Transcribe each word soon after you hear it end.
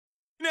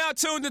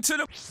now tuned into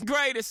the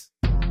greatest.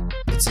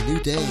 It's a new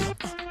day,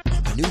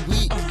 a new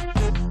week,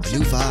 a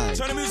new vibe.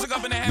 Turn the music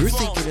up in the You're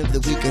headphones. thinking of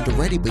the weekend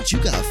already, but you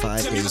got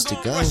 5 days to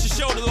go. Brush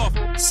your shoulders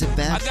off. Sit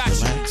back, I got you.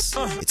 relax.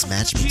 It's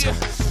match me time.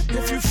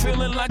 If you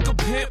feeling like a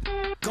pimp,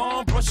 go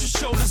on, brush your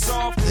shoulders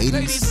off.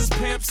 Ladies is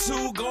pimps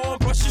too, go on,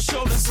 brush your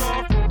shoulders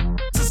off.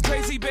 This is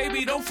crazy,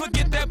 baby, don't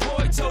forget that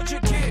boy told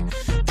your kid.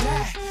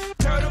 Yeah,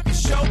 turn up your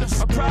shoulders.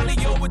 I probably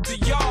owe it to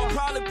y'all.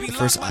 Probably be The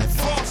first like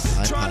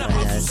iPod trying I to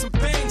had, hustle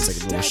some things. it's like a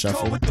little That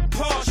shuffle. go with the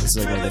Porsche. This is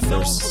like one of the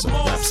Feeling first no rap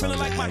remorse, songs feeling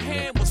I like my had, you know.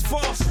 hand was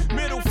forced.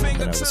 Middle I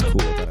finger thought it to was the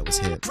cool. I thought it was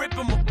hip. gripping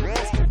my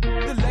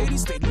the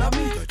ladies, they love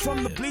me.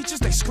 From the bleachers,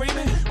 they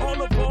screaming. All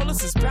the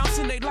ballers is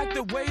bouncing. They like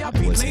the way I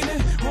be Boys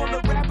leaning. All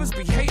the rappers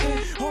be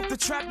hating off the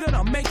trap that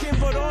I'm making.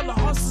 But all the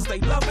hustlers, they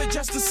love it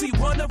just to see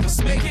one of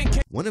us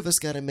making. One of us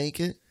got to make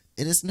it,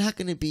 and it's not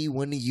going to be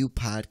one of you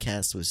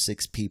podcasts with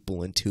 6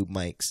 people and 2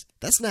 mics.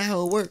 That's not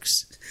how it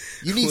works.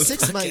 You need What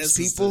 6 podcast mics, is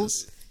people.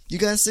 this? You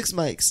got 6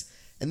 mics.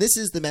 And this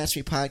is the Match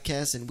Me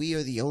Podcast, and we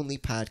are the only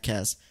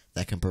podcast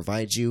that can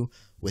provide you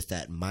with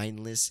that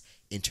mindless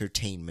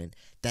entertainment,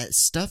 that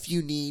stuff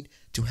you need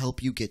to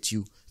help you get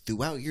you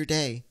throughout your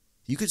day.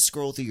 You could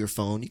scroll through your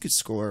phone, you could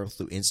scroll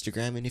through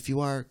Instagram, and if you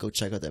are, go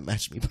check out that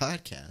Match Me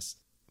Podcast.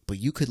 But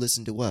you could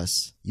listen to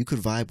us. You could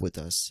vibe with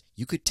us.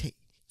 You could take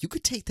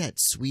that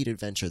sweet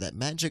adventure, that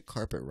magic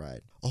carpet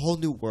ride, a whole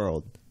new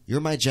world.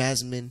 You're my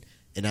Jasmine,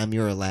 and I'm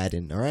your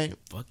Aladdin, all right?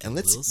 Fucking And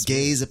let's Will Smith.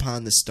 gaze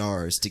upon the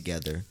stars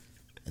together,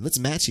 and let's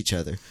match each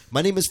other.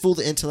 My name is Fool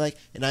the Intellect,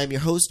 and I am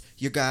your host,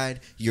 your guide,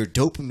 your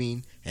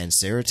dopamine and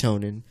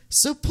serotonin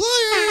supplier.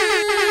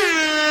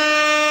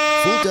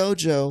 Fool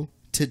Dojo,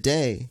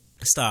 today.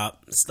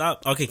 Stop.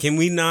 Okay, can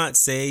we not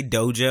say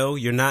dojo?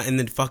 You're not in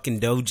the fucking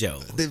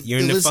dojo. You're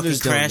in the the fucking listeners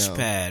don't crash know.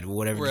 pad,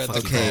 whatever We're the at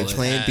fuck the you Okay, call it.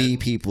 Plan B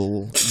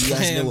people. You guys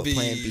Plan know what B.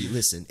 Plan B.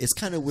 Listen, it's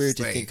kind of weird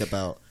to Wait. think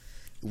about.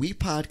 We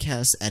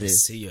podcast at a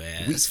See your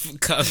ass.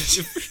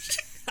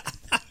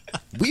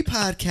 we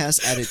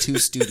podcast at a 2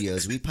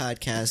 studios. We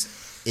podcast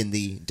in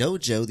the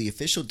dojo, the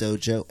official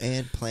dojo,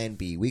 and Plan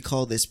B. We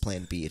call this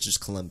Plan B. It's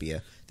just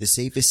Columbia, the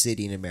safest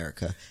city in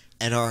America.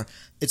 And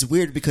it's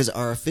weird because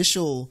our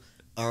official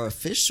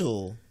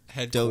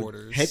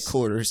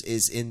headquarters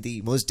is in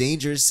the most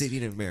dangerous city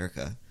in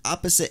America.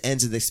 Opposite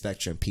ends of the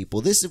spectrum,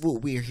 people. This is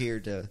what we're here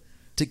to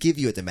give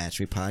you at the Match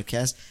Me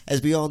Podcast. As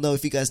we all know,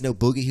 if you guys know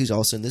Boogie, who's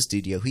also in the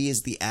studio, he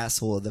is the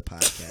asshole of the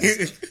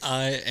podcast.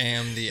 I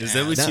am the Is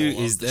that what asshole you?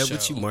 of Is the that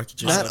what show. you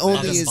market Not yourself? only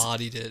I've is-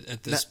 embodied it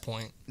at this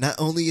point. Not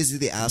only is he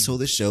the asshole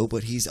of the show,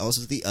 but he's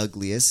also the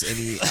ugliest, and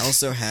he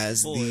also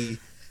has Boy.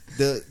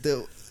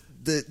 the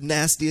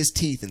nastiest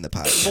teeth in the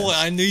podcast. Boy,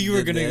 I knew you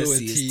were The going to go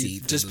with nastiest teeth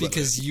teeth just in the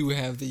because you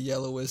have the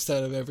yellowest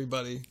out of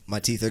everybody. My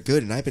teeth are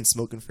good, and I've been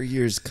smoking for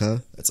years, cuh.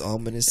 That's all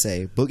I'm gonna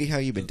say. Boogie, how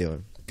you been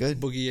doing? Good?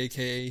 Boogie,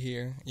 aka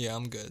here. Yeah,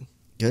 I'm good. I'm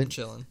Good?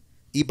 chilling.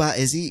 Ebot,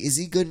 is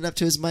he good enough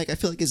to his mic? I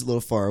feel like he's a little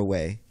far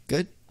away.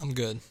 Good? I'm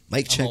good.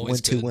 Mic I'm check, always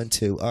 1 2 good. 1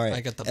 2. All right.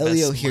 I got the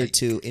Elio best here mic.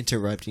 too,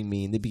 interrupting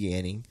me in the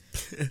beginning.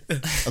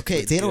 Okay,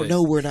 That's they don't good.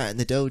 know we're not in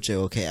the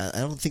dojo. Okay, I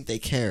don't think they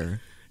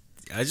care.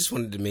 I just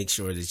wanted to make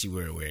sure that you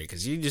were aware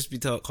because you just be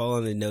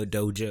calling the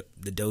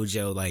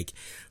dojo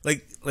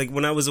like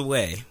when I was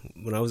away.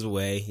 When I was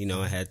away, you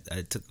know, I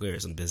took care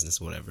of some business,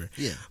 whatever.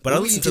 Yeah. But What I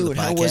were you listened to the doing?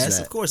 How was podcast.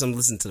 that? Of course, I'm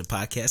listening to the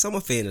podcast. I'm a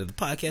fan of the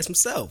podcast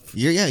myself.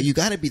 You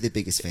got to be the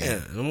biggest fan.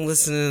 Yeah, and I'm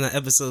listening to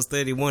episodes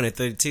 31 and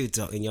 32,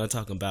 and y'all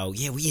talking about,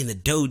 yeah, we in the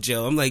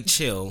dojo. I'm like,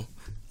 chill.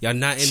 Y'all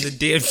not in the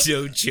damn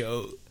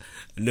dojo.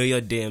 I know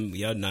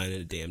y'all not in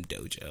the damn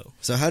dojo.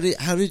 So how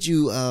did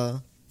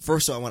you?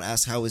 First of all, I want to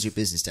ask, how was your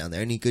business down there?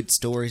 Any good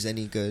stories?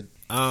 Any good?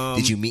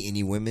 Did you meet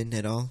any women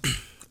at all?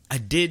 I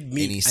did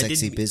meet Any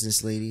sexy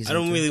business ladies? I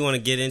don't out really want to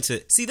get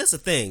into. See, that's the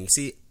thing.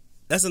 See,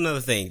 that's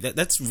another thing.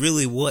 That's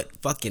really what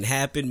fucking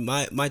happened.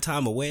 My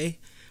time away,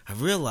 I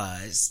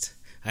realized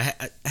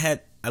I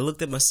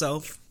looked at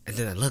myself and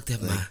then I looked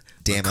at my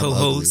damn, I'm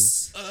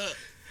co-hosts,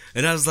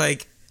 and I was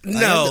like, I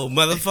no, am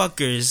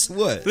motherfuckers.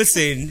 What?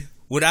 Listen.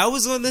 When I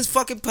was on this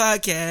fucking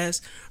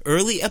podcast,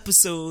 early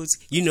episodes,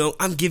 you know,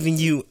 I'm giving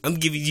you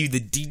the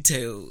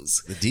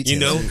details. The details. You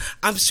know,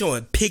 I'm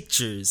showing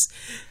pictures.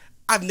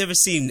 I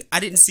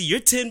didn't see your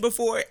 10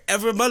 before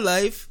ever in my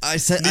life. I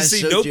showed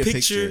no you a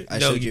picture. I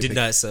No, showed you a did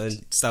not, son.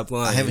 Stop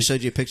lying. I haven't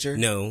showed you a picture.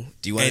 No.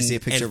 Do you want to see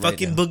a picture and right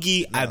fucking now?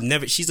 Boogie,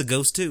 No. she's a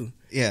ghost too.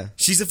 Yeah.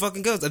 She's a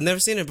fucking ghost. I've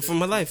never seen her before in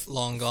my life.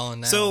 Long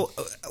gone now. So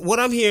what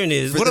I'm hearing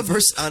is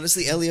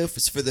Honestly, Elio,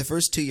 for the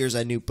first 2 years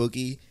I knew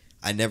Boogie,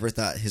 I never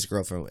thought his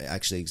girlfriend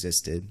actually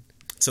existed.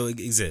 So it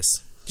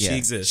exists. Yeah, She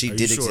exists. she Are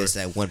did you sure? exist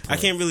at one point. I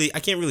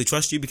can't really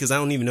trust you because I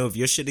don't even know if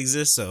your shit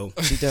exists. So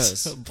She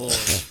does. Boy,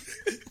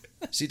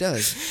 She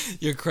does.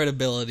 your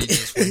credibility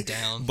just went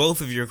down.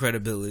 both of your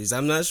credibilities,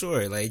 I'm not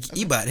sure. Like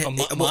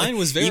Ebot, Mine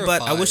was Ebot,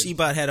 I wish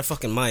verified. Ebot had a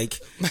fucking mic.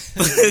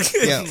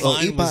 Yeah. Well,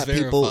 Mine was Ebot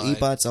people. verified.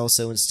 Ebot's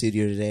also in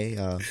studio today.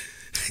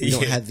 We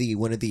don't Yeah. have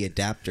one of the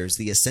adapters,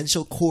 the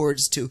essential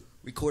cords to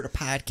record a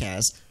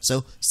podcast.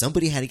 So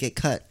somebody had to get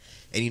cut.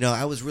 And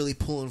I was really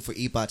pulling for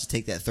Ebot to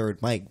take that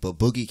third mic, but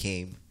Boogie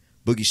came.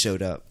 Boogie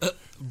showed up.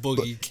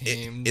 Boogie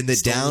came in the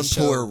stole downpour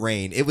show.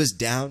 rain. It was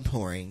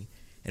downpouring,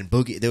 and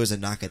Boogie. There was a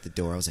knock at the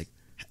door. I was like,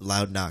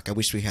 loud knock. I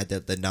wish we had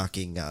the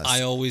knocking.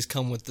 I always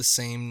come with the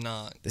same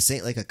knock. This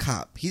ain't like a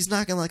cop. He's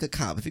knocking like a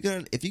cop. If you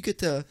get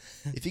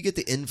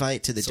the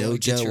invite to the So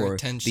it gets dojo your or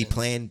attention. the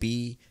Plan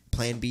B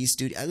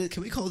studio.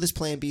 Can we call this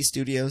Plan B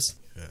Studios?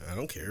 I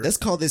don't care. Let's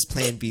call this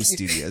Plan B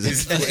Studios.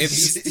 It's Plan B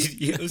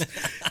Studios.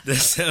 That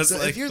sounds So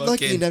like if you're fucking,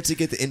 lucky enough to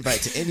get the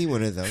invite to any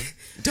one of them,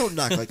 don't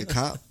knock like a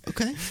cop,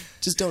 okay?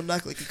 Just don't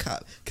knock like a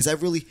cop. Because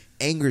that really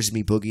angers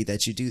me, Boogie,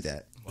 that you do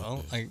that.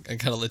 Well, I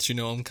gotta let you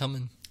know I'm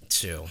coming.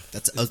 chill.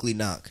 That's an ugly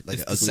knock. Like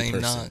It's an the ugly same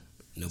person. knock.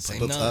 No Same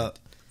pun, knock.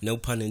 no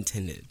pun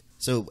intended.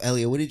 So,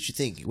 Elliot, what did you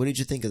think? What did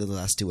you think of the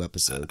last two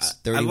episodes?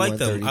 I like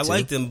them. 32? I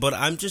like them, but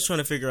I'm just trying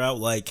to figure out,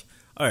 like,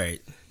 all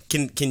right,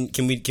 can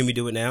we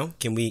do it now?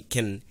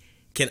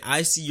 Can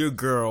I see your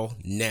girl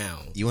now?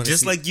 You wanna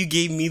just see- like you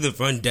gave me the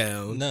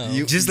rundown. No.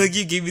 just like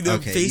you gave me the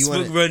Okay, you Facebook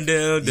wanna-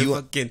 rundown. The you-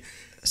 fucking.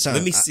 Son,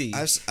 Let me see.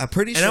 I'm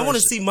pretty sure. And I want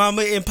to see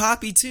Mama and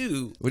Poppy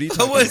too. What are you I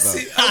talking wanna about?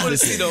 See, I want to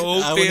see the whole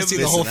I family. wanna see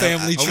the whole Listen, I-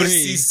 family I want to tree.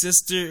 see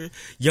sister,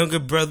 younger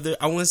brother.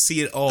 I want to see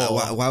it all.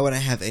 Why would I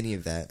have any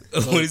of that? I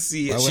want to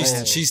see it. Why would I all.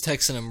 have- She's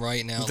texting him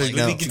right now. Like, Like,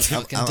 let me no, get the-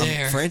 fucking I'm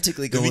dare.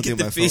 frantically Let me going through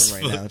get my the phone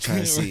right now, Facebook. trying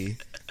to see.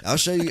 I'll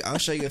show you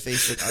a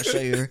Facebook. I'll show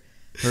you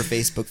her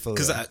Facebook photo.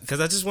 Because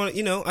I just want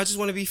I just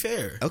want to be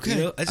fair. Okay,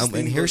 You know? I just and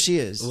think here what- she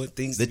is. What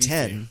things the to be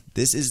 10.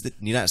 This is the.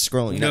 You're not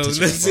scrolling. You're No, not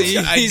touching let's your see.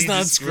 phone. I He's need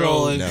not to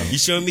scroll. scrolling. No. You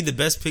showing me the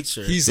best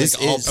picture. He's This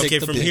like, I'll is- pick okay.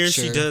 the From picture. here,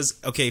 she does.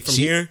 Okay, from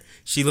here,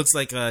 she looks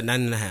like a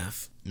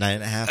 9.5.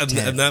 9.5.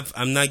 10.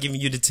 I'm not giving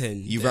you the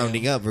 10. You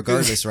rounding up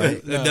regardless,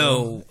 right?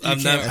 No, I'm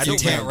you not. can't- I you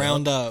don't can't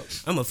round up.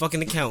 I'm a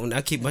fucking accountant.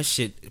 I keep my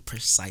shit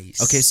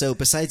precise. Okay, so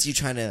besides you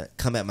trying to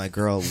come at my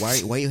girl, why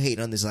you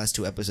hating on these last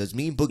two episodes?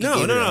 Me and Boogie No,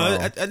 gave no, it no.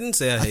 a I didn't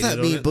say I I hated thought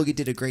on me it. and Boogie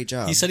did a great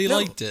job. He said he No.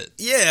 liked it.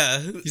 Yeah,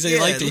 He said he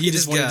liked it. look He at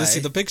just this wanted to guy. see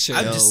the picture.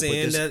 I'm No, just but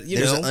saying that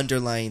there's an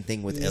underlying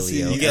thing with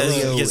Elio. you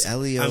guys-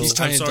 Elio. I'm He's just-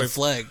 trying to sorry.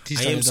 deflect. He's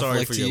I trying am to sorry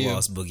deflect for to your you.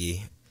 loss,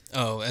 Boogie.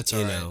 Oh, that's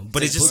all You right. know,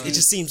 but it That's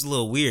just seems a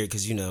little weird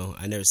because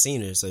I never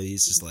seen her, so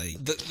he's just like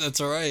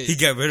That's all right. he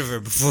got rid of her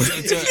before.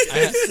 That's all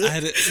right. I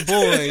had it.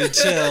 Boy,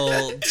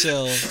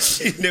 chill.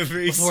 She never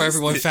Before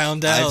everyone existed.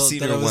 found out I've seen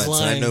that her I was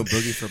once, and I lying. know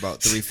Boogie for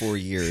about 3-4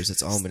 years.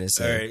 That's all I'm gonna All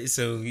say. right,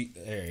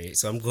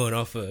 so I'm going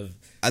off of.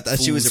 I thought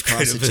she was a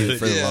Fool's prostitute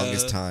for the Yeah.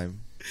 longest time.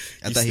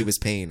 I thought he was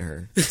paying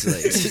her. To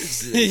like, Yo,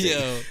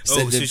 Oh,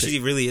 send so him she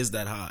really is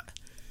that hot.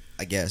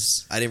 I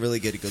guess I didn't really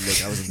get a good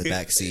look. I was in the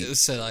back seat.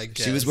 said I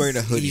guess. She was wearing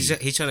a hoodie.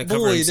 He's trying to cover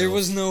Boy, himself. there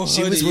was no hoodie.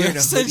 She was wearing You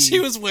a said hoodie. she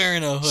was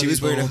wearing a hoodie. She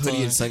was wearing a the whole hoodie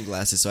and time.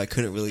 sunglasses, so I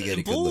couldn't really get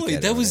a good look Boy, at her.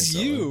 that when I was saw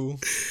her. you.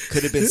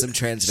 Could have been some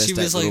transvestite She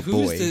was like,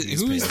 little boy. "Who's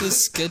who's who's paying.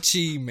 this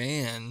sketchy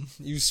man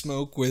you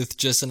smoke with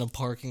just in a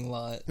parking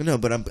lot?" No,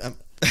 but I'm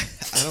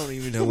I don't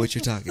even know what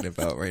you're talking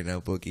about right now,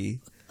 Boogie.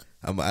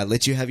 I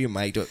let you have your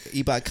mic.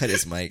 Ebot cut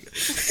his mic.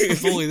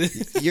 Boy,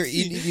 this-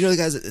 You know the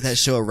guys that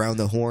show Around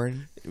the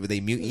Horn where they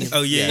mute you?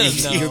 Oh, yeah.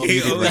 no, You're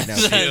muted right now.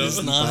 that Boogie.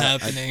 is not Ebot,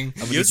 happening.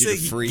 I'm gonna You'll need you say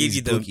to he freeze gave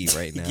you the- Boogie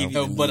right he now. gave you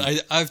No,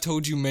 but I've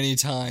told you many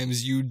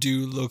times you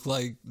do look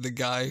like the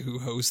guy who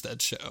hosts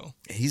that show.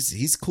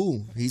 He's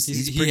cool. He's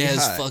He pretty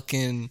has hot.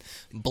 fucking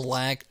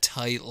black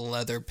tight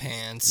leather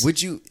pants.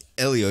 Would you,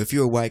 Elio, if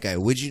you're a white guy,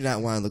 would you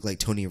not want to look like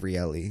Tony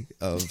Reali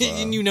of?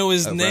 and you know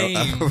his around-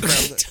 name,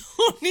 around-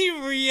 Tony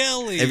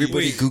Reali. Everybody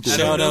Wait, Google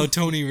Shout him. out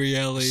Tony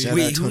Reali Shout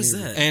Wait, out who's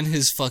Tony- that? and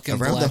his fucking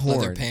Around the black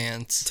leather Horn.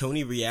 pants.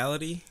 Tony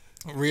Reality.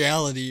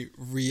 Reality,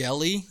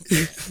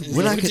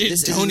 We're not gonna-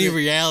 this Tony isn't-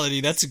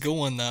 Reality. That's a good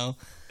one though.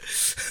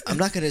 I'm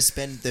not going to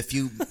spend the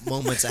few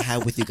moments I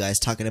have with you guys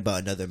talking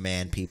about another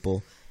man,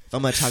 people. If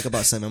I'm going to talk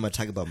about something, I'm going to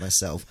talk about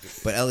myself.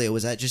 But Elliot,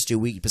 was that just your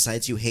week?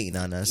 Besides you hating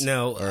on us?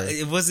 No, Or-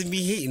 it wasn't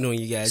me hating on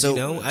you guys. So, You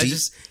know,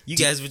 you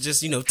guys were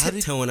just how did-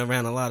 tiptoeing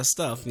around a lot of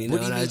stuff. You know, What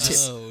do you and I mean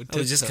just Oh, I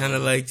was just tiptoe. kind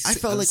of like I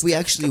felt like we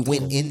actually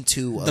went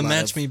into a The lot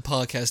Match of, Me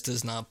podcast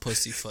does not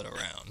pussyfoot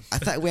around. I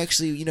thought we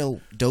actually,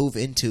 dove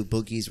into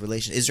Boogie's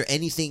relation. Is there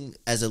anything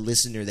as a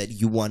listener that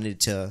you wanted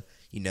to,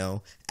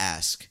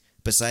 ask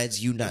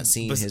besides you not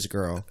seeing his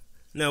girl?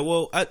 No,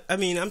 well, I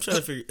mean, I'm trying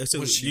to figure.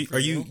 So, Was she you, for are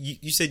you?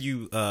 you said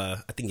you? I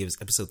think it was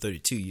episode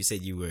 32. You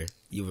said you're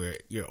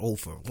 0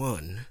 for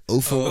 1.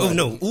 Oh for Oh one.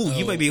 no,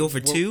 you might be 0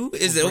 for we're- 2.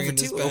 Is we're it 0 for bringing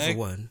 2 this or 0 for back.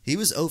 1? He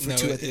was 0 for No,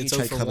 2. I think he it's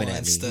tried 0 for coming 1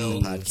 at me.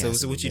 still. Podcasting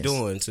So what you this.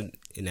 doing? So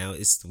now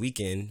it's the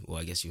weekend. Well,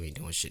 I guess you ain't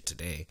doing shit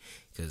today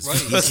because Right,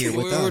 He's here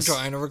with we were us.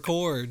 trying to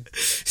record.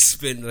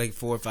 spent like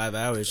 4 or 5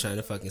 hours trying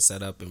to fucking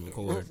set up and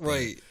record.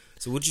 Right.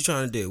 So what you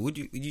trying to do? Would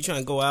you trying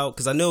to go out?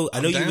 Because I know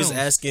you was down.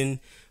 asking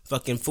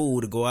fucking fool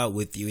to go out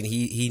with you, and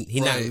he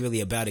not Right. really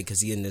about it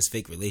because he in this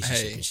fake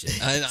relationship Hey, and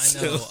shit.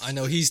 I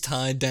know he's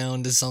tied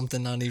down to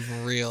something not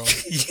even real.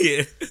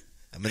 Yeah,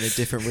 I'm in a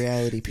different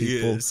reality,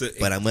 people. Yeah, so-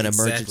 but I'm going to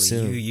merge it exactly.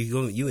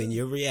 soon. You in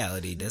your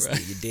reality. That's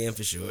you damn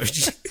for sure.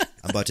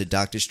 I'm about to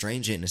Doctor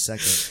Strange it in a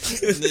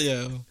second.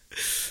 Yeah.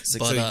 It's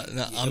like, But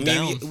no, I'm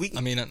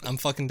I mean, down. I'm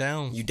fucking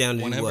down. You down to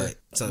do whenever. what?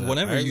 So,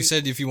 Whenever alright, you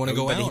said if you want to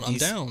go everybody out, I'm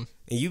needs- down.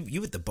 And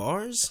you at the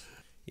bars?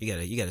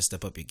 You gotta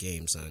step up your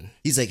game, son.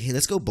 He's like, hey,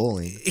 let's go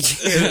bowling.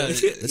 Yeah,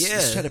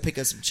 Let's try to pick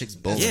up some chicks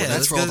bowling. Yeah, That's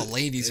let's where all go- the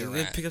ladies are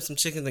let's at. Pick up some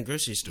chicken in the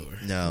grocery store.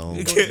 No,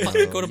 Go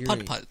to you're-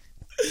 putt putt.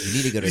 You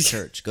need to go to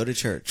church. Go to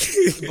church.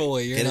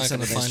 Boy, you're Get in not some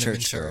gonna of those find him in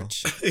church girl.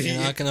 church. You're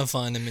not gonna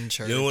find him in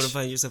church. You don't want to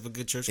find yourself a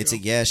good church girl? It's a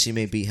yeah. She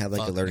may have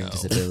like a Fuck learning no.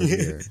 disability,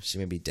 or she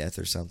may be deaf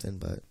or something.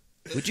 But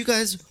would you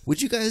guys?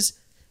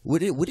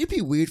 Would it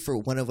be weird for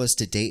one of us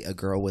to date a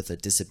girl with a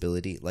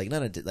disability, like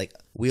not a like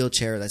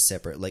wheelchair? That's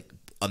separate. Like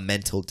a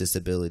mental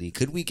disability.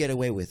 Could we get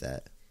away with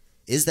that?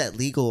 Is that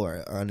legal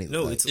or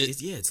No, like,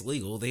 it's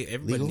legal.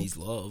 Everybody Legal? needs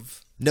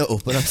love. no?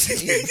 But I'm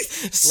saying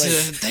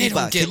They Eva,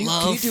 don't get can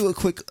love. you do a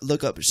quick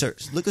look up?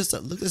 Search. Look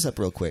this up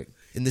real quick.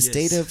 In the Yes.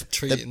 state of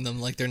Treating them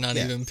like they're not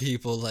Yeah. even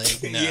people.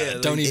 Like, nah, Yeah,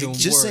 like, don't even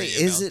just worry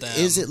say about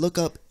them. is it look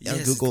up Yes, on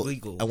it's Google.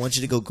 legal. I want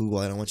you to go Google.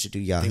 I don't want you to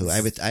do Yahoo. I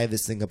have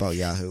this thing about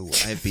Yahoo.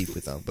 I have beef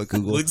with them, but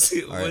Google. What's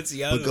All right.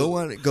 Yahoo? But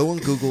go on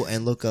Google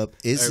and look up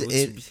is All right,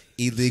 it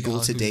illegal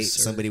to Yahoo date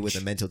somebody with a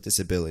search. mental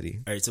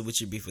disability? All right, so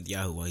what's your beef with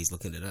Yahoo while he's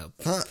looking it up?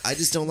 Huh? I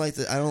just don't like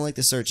I don't like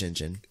the search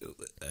engine.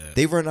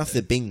 They run off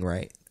the Bing,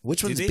 right?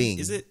 Which one's Bing?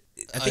 Is it?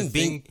 I I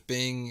think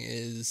Bing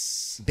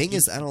is. Bing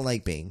is I don't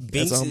like Bing.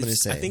 Bing. That's all I'm gonna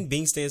say. I think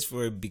Bing stands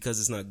for because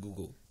it's not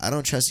Google. I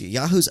don't trust you.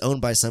 Yahoo's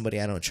owned by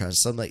somebody I don't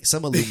trust. Some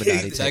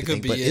Illuminati type That could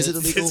thing. be But is it. it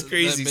illegal? That's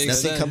crazy. That makes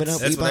Nothing sense. coming up.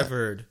 That's what Ebot? I've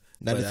heard.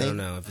 Not a But I thing? don't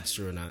know if it's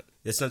true or not.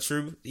 It's not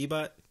true,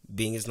 Ebot.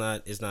 Bing is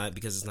not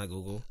because it's not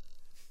Google.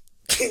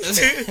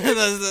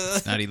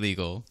 That's Not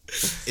illegal.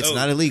 It's Oh.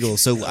 not illegal,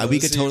 so we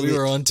could see, totally. we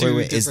were on two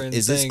is different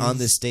this on things.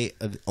 the state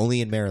of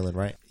only in Maryland,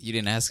 right? You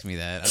didn't ask me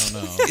that. I don't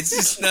know. It's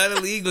just not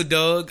illegal,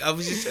 dog. I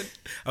was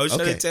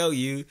trying Okay. to tell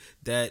you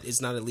that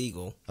it's not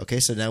illegal. Okay,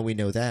 so now we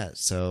know that.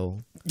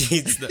 So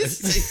It's not-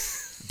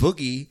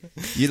 Boogie,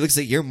 it looks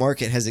like your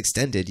market has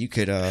extended. You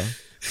could,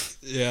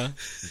 yeah.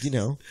 you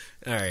All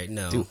right,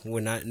 no,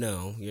 we're not.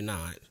 No, you're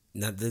not.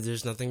 Not that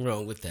there's nothing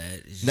wrong with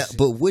that. It's no, just-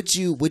 but would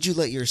you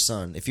let your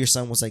son, if your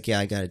son was like, yeah,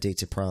 I got a date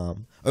to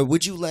prom, or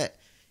would you let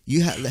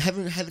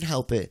heaven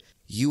help it,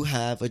 you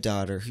have a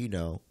daughter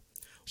who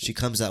she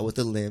comes out with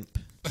a limp,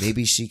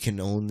 maybe she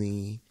can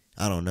only,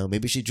 I don't know,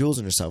 maybe she drools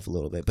on herself a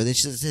little bit, but then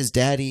she says,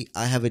 Daddy,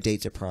 I have a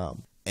date to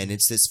prom. And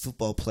it's this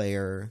football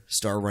player,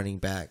 star running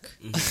back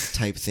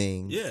type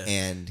thing. Yeah.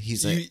 And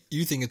he's like,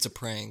 You think it's a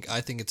prank?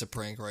 I think it's a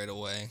prank right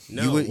away.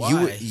 no, you why?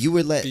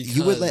 would let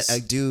Because- a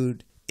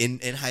dude in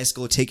high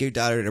school take your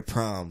daughter to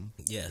prom.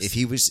 Yes. If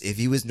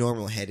he was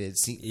normal headed,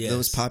 Yes. the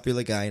most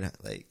popular guy,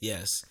 like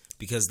Yes,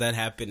 because that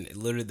happened.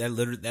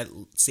 That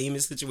same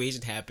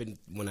situation happened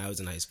when I was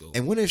in high school.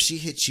 and what if she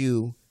hit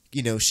you?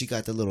 She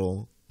got the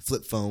little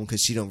flip phone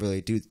because she don't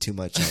really do too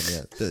much on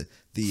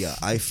the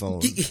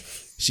iPhone.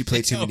 She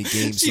played too many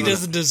games. She so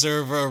doesn't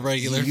deserve a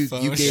regular you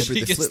phone. gave her She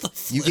the gets flip.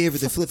 the You gave her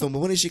the flip phone. But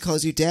what if she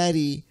calls you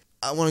Daddy?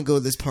 I want to go to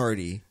this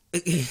party.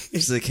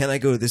 She's like, can I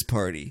go to this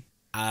party?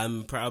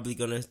 I'm probably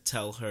gonna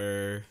tell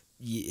her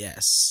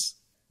yes.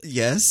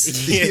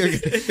 Yes. Yeah. You're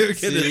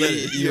gonna let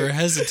it- See, you were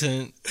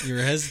hesitant. You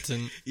were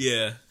hesitant.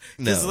 Yeah,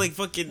 because No. like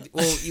fucking.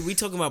 Well, we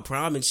talking about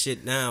prom and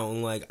shit now.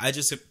 And like, I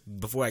just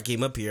before I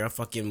came up here, I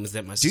fucking was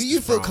at my. Do sister's you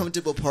feel prom.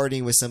 comfortable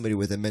partying with somebody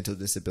with a mental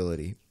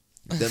disability?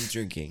 Them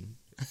drinking.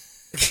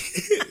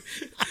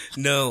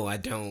 No, I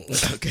don't.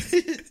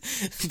 Okay.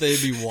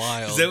 They'd be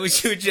wild. Is that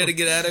what you were trying to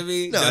get out of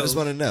me? No, I just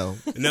want to know.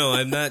 No,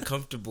 I'm not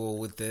comfortable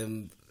with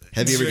them.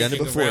 Have you ever done it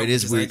drinking before? around It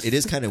is because weird. I- It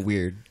is kind of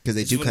weird because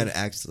they do when- kind of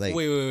act like.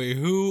 Wait.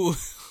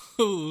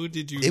 Who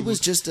did you? It was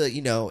just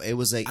it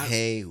was like,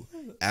 hey,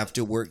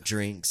 after work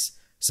drinks.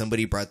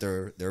 Somebody brought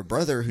their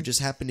brother who just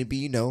happened to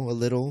be, a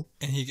little.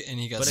 and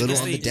he got. But Little I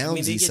guess on they, the I mean,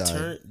 they downsy get side.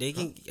 turned. They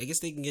can. I guess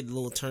they can get a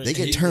little turned. They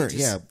get He turned,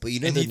 just- yeah, but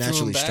and they're he threw him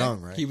naturally back?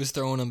 strong, right? He was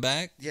throwing him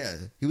back. Yeah,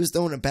 he was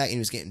throwing it back and he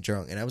was getting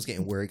drunk, and I was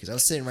getting worried because I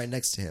was sitting right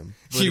next to him.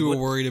 You were what-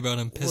 worried about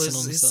him pissing Well, on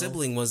his himself.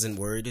 sibling wasn't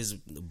worried. His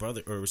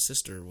brother or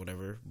sister, or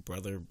whatever,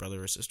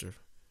 brother or sister.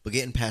 But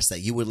getting past that,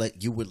 you would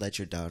let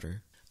your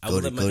daughter I go would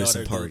to let my go to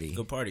daughter some party.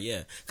 Go party,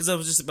 yeah. Because I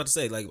was just about to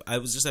say, like, I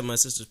was just at my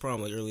sister's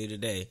prom like earlier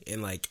today,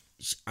 and like,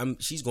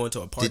 she's going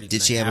to a party.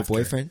 Did she tonight have after. a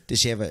boyfriend? Did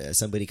she have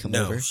somebody come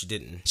No, over? she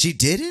didn't. She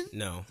didn't.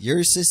 No.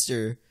 Your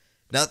sister.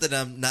 Not that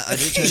I'm not. I'm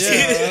just trying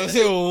to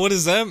say, Yeah, what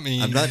does that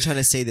mean? I'm not trying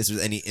to say this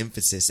with any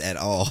emphasis at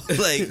all.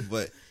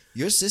 But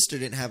your sister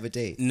didn't have a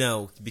date.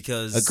 No,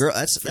 because A girl.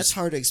 That's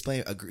hard to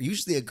explain.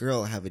 Usually a girl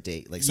will have a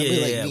date. Like somebody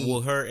yeah. like me.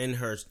 Well, her and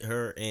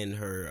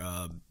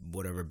her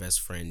whatever best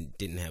friend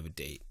didn't have a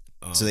date.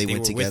 So they went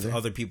were together? with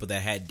other people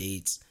that had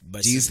dates.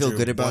 Do you feel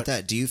good about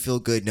that? Do you feel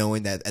good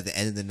knowing that at the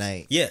end of the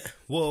night? Yeah.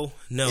 Well,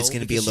 no, It's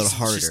gonna be a because little she's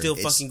harder. still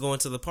It's- fucking going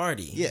to the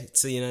party. Yeah.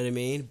 So you know what I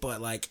mean. But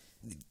like,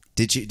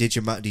 Did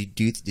your mom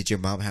did your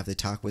mom have the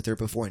talk with her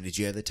before? And did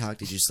you have the talk?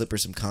 Did you slip her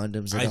some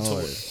condoms at I all?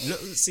 told or- no.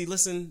 See,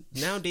 listen.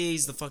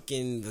 Nowadays,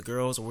 the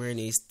girls are wearing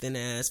these thin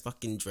ass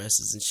fucking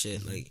dresses and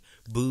shit, like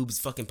boobs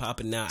fucking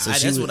popping out. So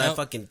she That's was- what I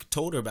fucking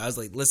told her about. I was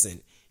like,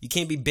 listen, you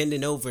can't be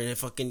bending over and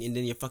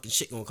then your fucking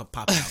shit gonna come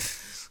pop out.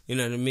 You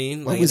know what I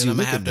mean? Why Like, was and you I'm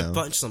gonna have looking, to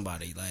though? punch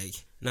somebody. Like,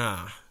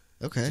 nah.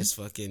 Okay. Just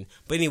fucking.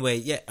 But anyway,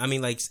 yeah. I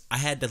mean, like, I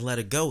had to let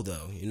it go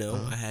though. You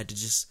know, I had to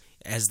just.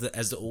 as the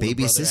older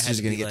Baby brother, I had sister's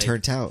to gonna be get like,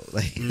 turned out.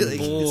 Like,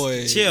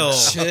 Boy, chill,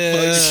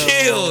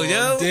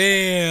 yo.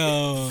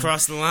 Damn.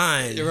 Cross the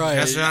line. Right.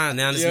 That's right.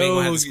 Now this man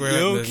gonna have to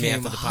square up with me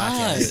after the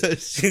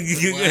podcast.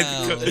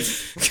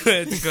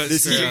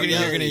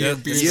 You're gonna hear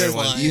beers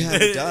flying. you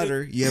have a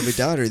daughter. You have a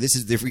daughter. This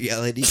is the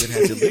reality you're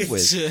gonna have to live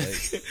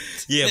with. Like,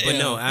 Yeah, but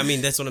no, Damn. I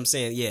mean that's what I'm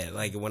saying. Yeah,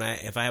 like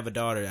if I have a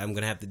daughter, I'm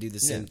gonna have to do the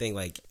same thing.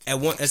 Like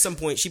at some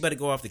point, she better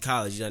go off to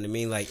college. You know what I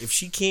mean? Like if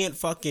she can't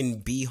fucking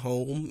be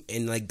home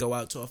and like go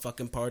out to a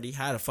fucking party,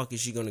 how the fuck is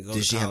she gonna go? did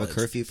to she have a college?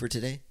 curfew for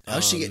today?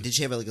 Did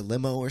she have like a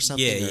limo or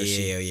something?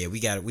 Yeah, or yeah. We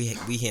got it. We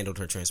handled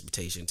her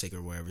transportation, take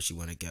her wherever she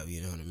want to go.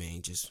 You know what I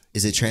mean? Just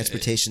Is it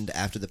transportation to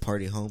after the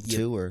party home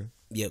too, or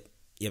yep.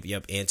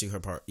 And to her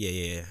part.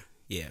 Yeah.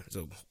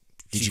 So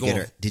did she's you get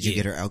going- her? Did you yeah.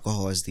 get her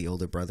alcohol as the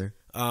older brother?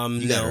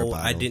 You got her a No,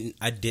 I bottle.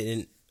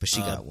 didn't. But she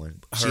got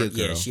one. She Her, a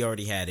girl. yeah, she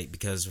already had it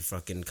because her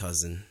fucking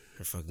cousin,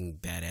 her fucking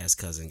badass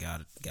cousin,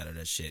 got her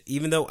that shit.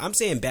 Even though I'm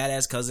saying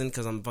badass cousin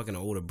because I'm fucking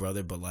older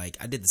brother, but like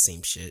I did the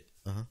same shit.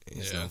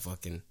 It's no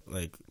fucking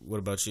like. What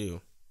about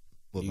you?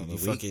 What, You Mama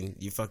fucking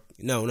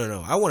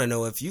no. I want to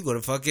know if you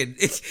gonna fucking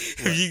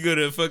if you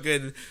gonna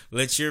fucking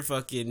let your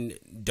fucking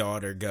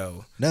daughter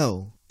go.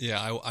 No,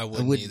 Yeah, I I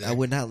wouldn't would. either. I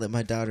would not let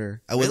my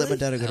daughter. I would let my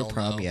daughter go Hell to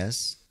prom. no.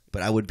 Yes,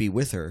 but I would be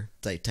with her.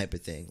 Type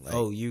of thing. Like,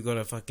 Oh, you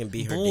gonna fucking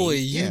be her Boy, date?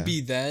 you Yeah.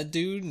 be that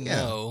dude?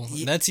 No,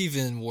 that's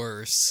even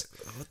worse.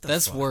 What the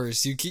That's fuck?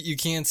 worse. You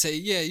can't say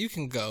you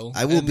can go.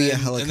 I will And be a then-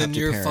 helicopter and then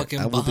you're parent. fucking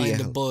I will be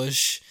behind a a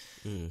bush.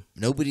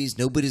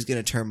 nobody's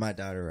gonna turn my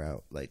daughter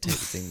out. Like type of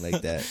thing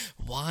like that.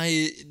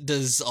 Why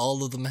does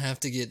all of them have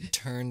to get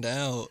turned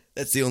out?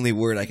 That's the only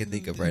word I can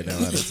think of right now.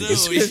 I don't think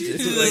it's-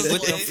 Like,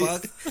 what the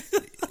fuck?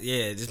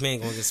 Yeah, this man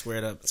gonna get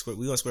squared up.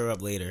 We gonna square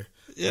up later.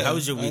 Yeah, How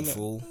was your I week, know.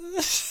 fool?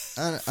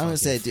 I want to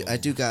say I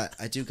do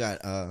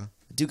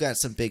got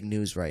some big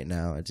news right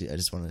now. I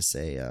just want to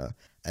say,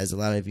 as a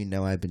lot of you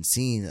know, I've been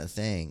seeing a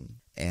thing,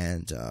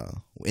 and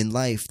in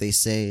life they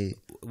say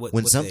What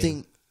when thing?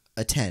 something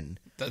a 10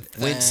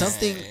 when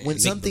something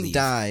Make-believe.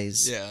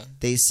 dies, Yeah.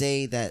 they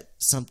say that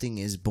something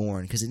is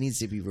born because it needs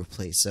to be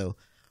replaced. So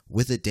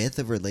with the death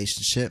of a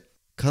relationship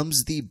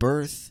comes the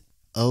birth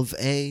of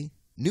a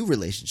new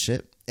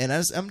relationship, and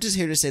I'm just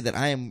here to say that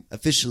I am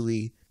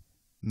officially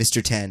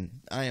Mr.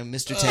 10. I am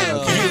Mr. 10.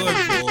 Oh,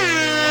 Okay. boy.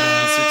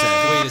 Mr. 10.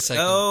 Wait a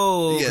second.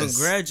 Oh, Yes.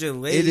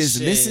 congratulations! It is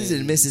Mrs.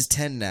 and Mrs.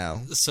 10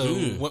 now. So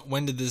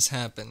when did this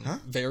happen?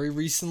 Very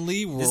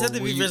recently? Or This had to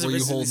were be you holding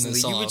recently.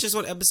 this You were off? just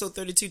on episode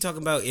 32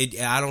 talking about it.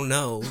 I don't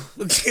know.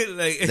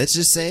 Like, Let's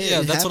just say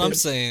Yeah, it that's what I'm happened.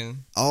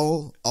 saying.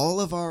 All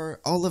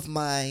of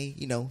my,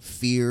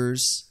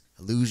 fears,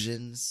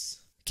 illusions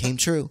came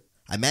true.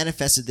 I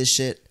manifested this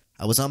shit.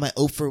 I was on my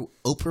Oprah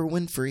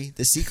Winfrey,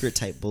 The Secret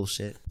type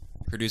bullshit.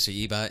 Producer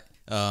Ebot,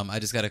 I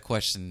just got a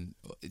question.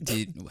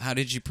 How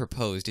did you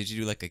propose? Did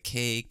you do like a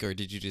cake, or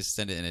did you just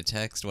send it in a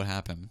text? What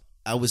happened?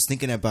 I was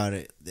thinking about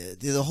it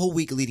the whole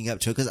week leading up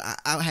to it because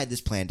I had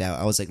this planned out.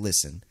 I was like,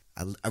 listen,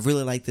 I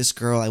really like this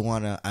girl. I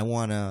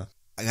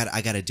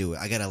gotta do it.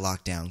 I gotta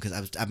lock down because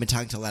I've been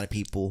talking to a lot of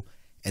people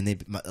and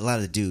a lot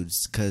of the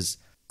dudes because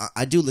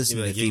I do listen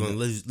you're to like, the you're female.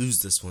 gonna lose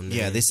this one. Man.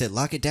 Yeah, they said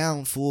lock it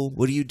down, fool.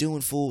 What are you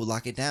doing, fool?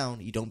 Lock it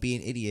down. You don't be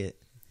an idiot.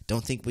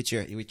 Don't think with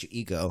your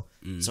ego.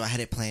 So I had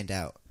it planned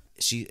out.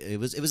 It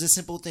was a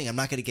simple thing. I'm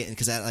not gonna get in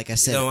because like I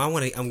said, No, I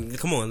want to.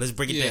 Come on, let's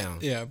break it down.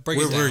 Yeah, break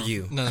Where it down. were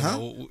you? No, huh?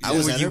 no. I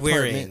was were at you her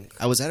apartment. wearing?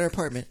 I was at her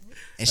apartment,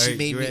 and Are she you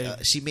made me.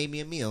 ready? She made me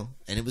a meal,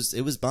 and it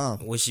was bomb.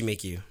 What'd she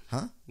make you?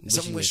 Huh? What'd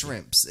Something she with make you?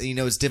 shrimps.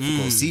 It's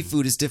difficult.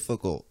 Seafood is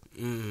difficult.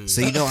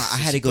 So I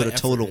had to go put to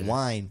effort Total in.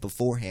 Wine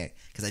beforehand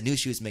because I knew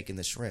she was making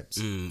the shrimps.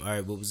 All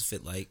right, what was the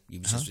fit like? You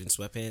was just in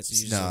sweatpants?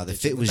 You just No, on the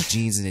fit was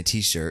jeans and a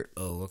t-shirt.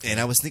 Oh, okay. And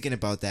I was thinking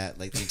about that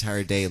like the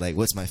entire day. Like,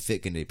 what's my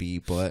fit going to be?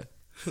 But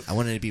I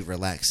wanted to be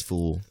relaxed,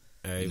 fool.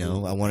 All right, You know,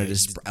 well, I wanted all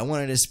to. right, I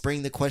wanted to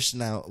spring the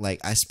question out. Like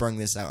I sprung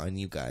this out on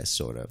you guys,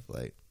 sort of.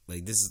 Like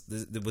Like this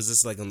was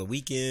this like on the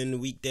weekend,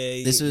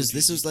 weekday? this was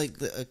like.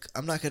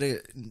 I'm not gonna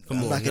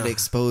no.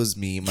 expose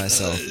me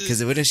myself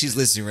because if she's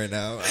listening right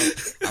now,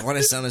 I want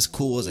to sound as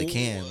cool as I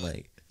can,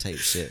 like type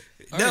shit.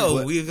 No,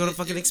 but- we're gonna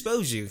fucking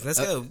expose you. Let's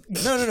go.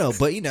 No.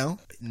 But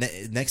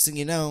next thing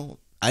you know,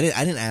 I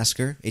didn't ask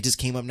her. It just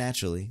came up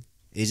naturally.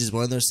 It's just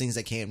one of those things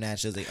that came up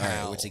naturally. Like, all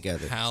right, we're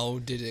together. How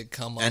did it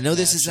come up? I know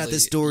this is not the naturally?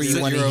 story you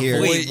wanna You're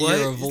hear. Wait, what?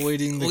 You're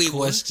avoiding the Wait, what?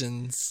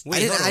 questions.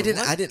 Wait, hold on, I didn't.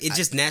 what? I didn't. It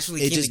just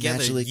naturally it came just together.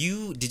 naturally-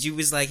 You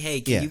was like, hey,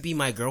 can Yeah. you be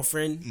my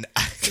girlfriend?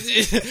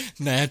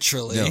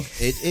 Naturally. No,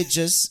 it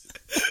just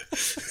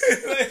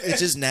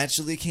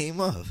naturally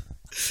came up.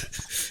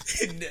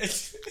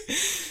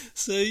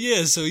 So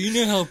you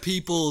know how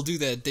people do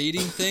that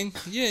dating thing?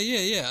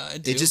 Yeah. I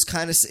do. It just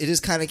kind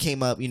of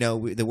came up.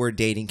 The word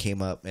dating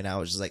came up, and I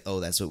was just like, oh,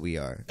 that's what we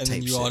are. and then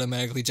type you shit.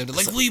 automatically jumped in,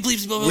 like, will you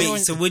please?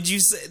 Wait, so would you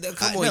say? No,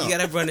 come on, no. you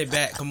gotta run it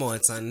back. Come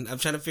on, son. I'm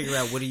trying to figure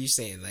out what are you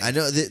saying. Like, I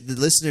know the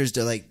listeners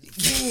are like,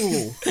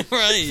 fool,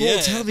 right? fool,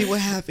 Yeah. tell me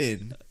what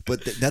happened.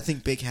 But nothing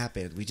big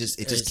happened. It just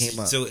came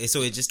up. So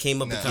it just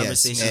came up in No.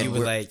 conversation. Yes, You and were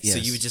we're- like, so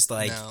yes. you were just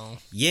like, No.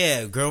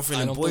 yeah, girlfriend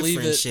I and don't believe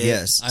boyfriend it. shit.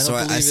 Yes. I don't So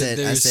I believe said-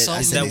 it. There's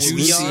I said something what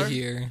we juicy are?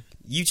 here.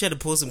 you try to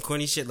pull some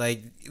corny shit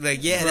like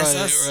yeah, that's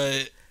us.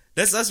 Right.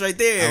 That's us right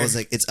there. I was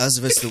like, it's us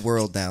versus the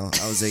world now.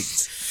 I was like,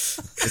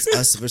 it's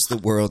us versus the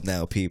world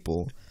now,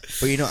 people.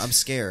 But I'm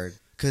scared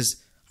because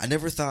I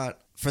never thought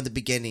from the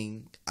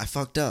beginning I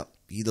fucked up.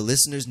 The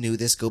listeners knew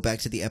this. Go back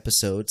to the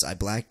episodes. I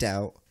blacked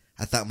out.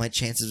 I thought my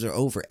chances are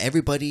over.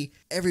 Everybody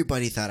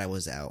thought I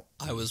was out.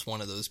 I was one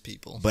of those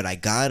people. But I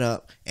got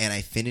up and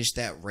I finished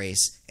that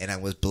race and I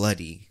was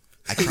bloody.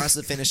 I crossed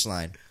the finish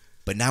line,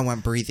 but now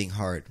I'm breathing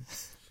hard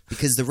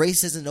because the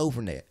race isn't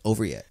over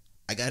yet.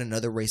 I got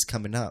another race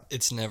coming up.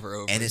 It's never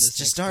over. And it's This just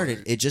next started.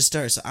 part. It just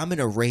started. So I'm in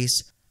a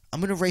race.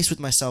 I'm in a race with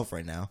myself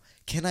right now.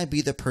 Can I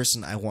be the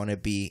person I want to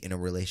be in a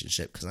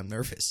relationship? Because I'm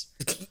nervous.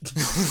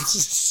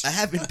 I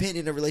haven't been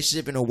in a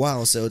relationship in a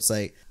while, so it's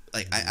like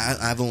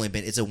I've only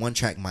been. It's a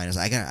one-track mind.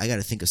 I got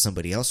to think of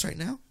somebody else right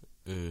now.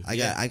 I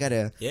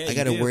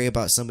gotta worry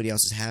about somebody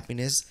else's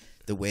happiness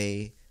the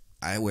way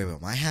I worry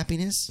about my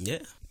happiness. Yeah,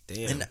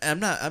 damn.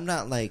 And I'm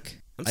not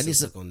like I'm still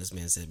stuck on this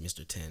man said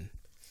Mr. 10.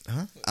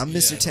 Huh? I'm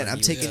Mr. 10. I'm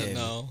taking Yeah,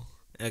 no.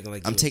 Acting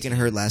like I'm you taking a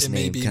her 10. last It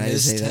may name. be Can I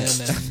just say Miss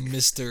that? 10 and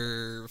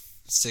Mr.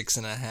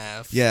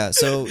 6.5. Yeah,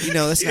 so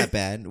that's not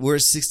bad. We're a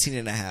 16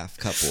 and a half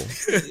couple.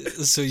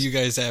 So you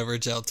guys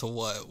average out to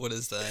what? What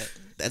is that?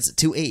 That's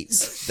 2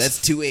 8s.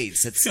 That's 2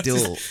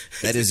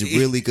 8s. That is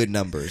really good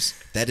numbers.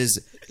 That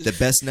is the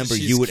best number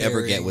She's you would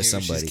ever get carrying with you.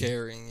 somebody. She's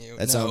carrying you.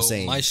 That's what I'm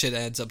saying. My shit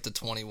adds up to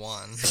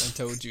 21. I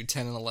told you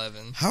 10 and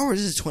 11. How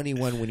is it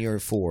 21 when you're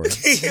 4?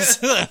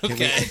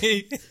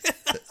 Okay.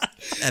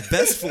 At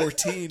best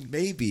 14,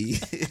 maybe.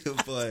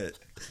 But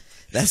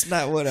that's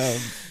not what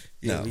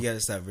Yeah, no. we gotta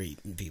stop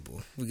reading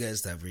people.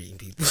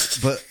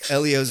 But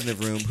Elio's in the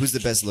room. Who's the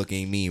best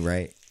looking? Me,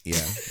 right?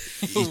 Yeah.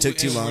 You took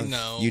too long.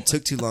 No. You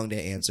took too long to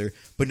answer.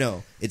 But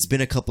no, it's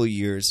been a couple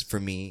years for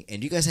me.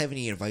 And do you guys have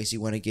any advice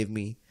you want to give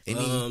me?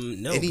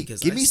 No,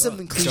 because give I me suck.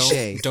 something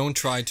cliche. Don't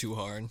try too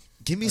hard.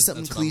 Give me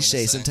something that's what I'm gonna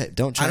cliche. say.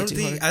 Don't try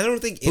too hard. I don't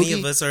think any Boogie?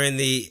 of us are in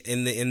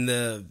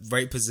the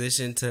right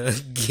position to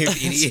give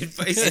any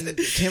advice.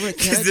 Can I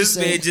Because this just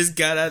say- man just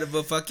got out of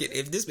a fucking.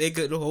 If this man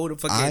couldn't hold a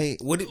fucking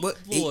what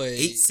Boy.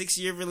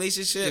 6-year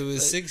relationship, It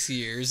was 6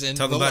 years. And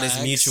Talking about relax,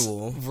 his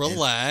mutual.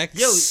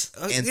 Relax.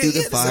 And through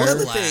the fire, that's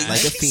another thing.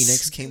 like a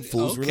phoenix, came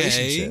fool's Okay.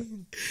 relationship.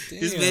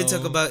 This man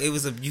talk about it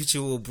was a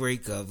mutual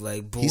breakup.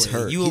 Like, boy, He's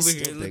hurt. you He's over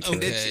here still looking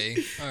at Okay.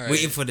 shit, All right.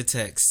 waiting for the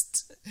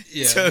text.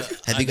 Yeah.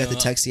 Have you got the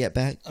text yet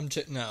back?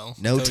 No.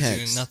 No Told you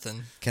text.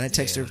 nothing. Can I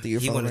text her through your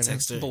He phone want right to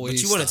text now? her, Boy,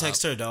 but you want to stop.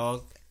 text her,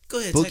 dog. Go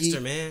ahead, Boogie, text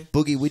her, man.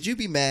 Boogie, would you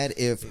be mad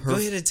if her? Go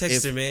ahead and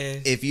text her,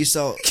 man. If you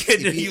saw,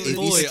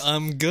 Boy,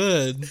 I'm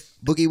good.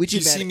 Boogie, would you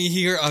You be mad? see me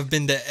here? I've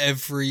been to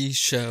every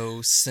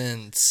show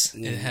since.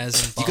 It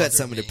hasn't You got bothered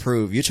something me. to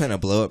prove. You're trying to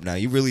blow up now.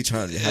 You're really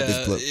trying to have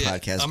this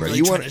podcast, I'm bro. really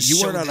You trying weren't. to You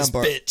show weren't on this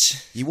board.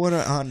 bitch. You weren't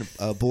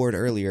on board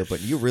earlier,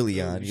 but you're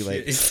really on. You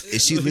like?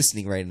 Is she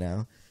listening right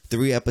now?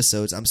 3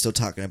 episodes. I'm still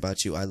talking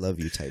about you. I love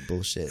you. Type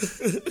bullshit.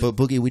 But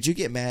Boogie, would you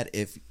get mad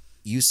if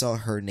you saw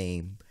her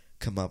name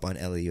come up on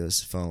Elio's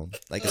phone,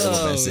 like a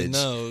little message?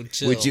 No,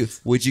 chill.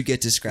 Would you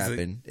get to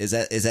scrapping? Is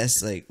that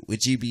like?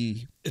 Would you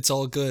be? It's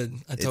all good.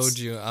 I told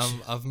you.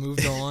 I've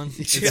moved on.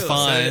 It's Chill,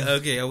 fine. son.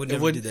 Okay, I would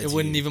never do that. It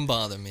wouldn't even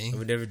bother me. I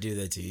would never do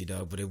that to you,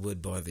 dog. But it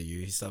would bother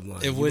you. Stop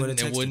lying. It You wouldn't. wanna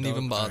text It wouldn't her,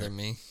 even dog? bother Alright.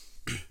 me.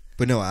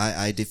 But no,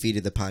 I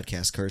defeated the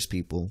podcast curse,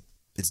 people.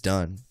 It's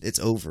done. It's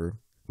over.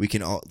 We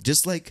can all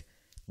just like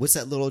what's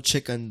that little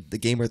chick on the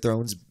Game of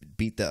Thrones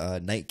beat the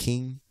Night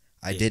King?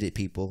 I did it,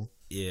 people.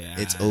 Yeah,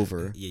 It's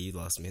over. Yeah, you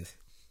lost me.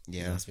 You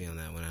Yeah, lost me on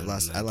that one.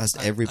 I lost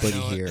everybody I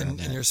know, here on and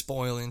that. you're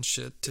spoiling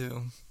shit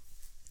too.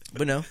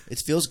 But no, it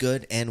feels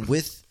good. And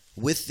with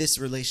this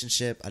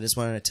relationship, I just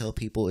wanted to tell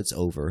people it's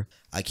over.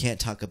 I can't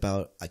talk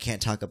about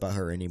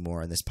her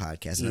anymore on this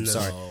podcast, and I'm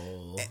sorry.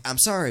 I'm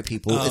sorry,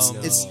 people. That's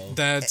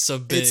a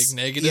big it's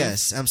negative.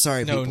 Yes, I'm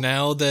sorry, No, people.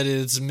 now that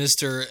it's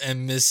Mr.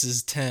 and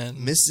Mrs. 10,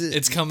 Mrs.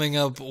 it's coming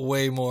up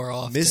way more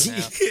often Miss, now.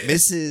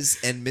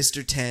 Mrs. and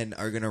Mr. 10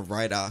 are gonna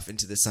ride off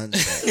into the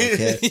sunset.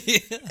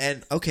 Okay,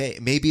 and okay,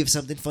 maybe if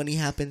something funny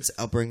happens,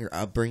 I'll bring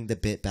the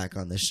bit back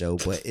on the show.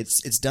 But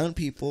it's done,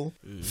 people.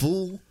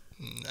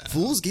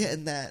 Fool's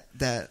getting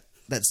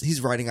that's he's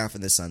riding off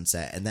in the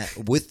sunset, and that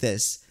with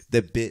this,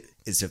 the bit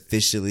is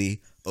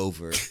officially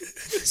over.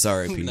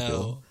 Sorry, people.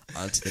 No.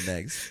 On to the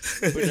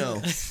next. But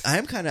no, I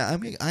am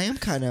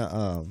kind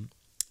of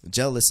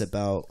jealous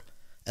about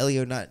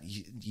Elio. Not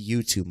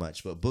you too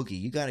much, but Boogie,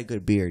 you got a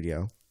good beard,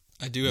 yo.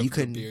 I do have a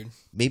good beard.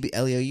 Maybe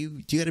Elio,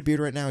 do you got a beard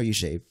right now, or you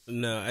shave?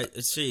 No, I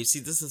shave. See,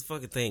 this is the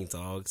fucking thing,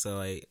 dog. So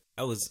like,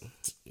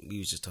 we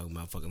was just talking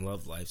about fucking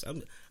love lives.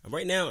 I'm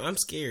right now. I'm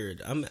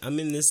scared. I'm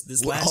in this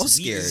We're last all week.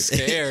 scared.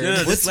 Scared.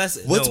 No, What's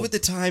this with the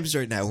times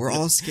right now? We're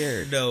all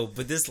scared. No,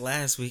 but this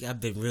last week I've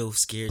been real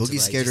scared. Boogie to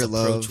like scared just of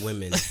approach love.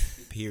 women.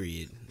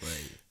 Period.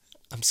 Like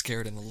I'm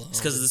scared in the love. it's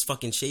because of this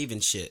fucking shaving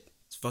shit.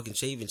 It's fucking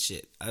shaving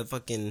shit.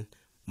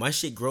 My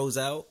shit grows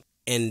out,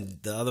 and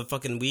the other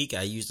fucking week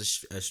I used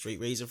a straight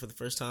razor for the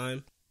first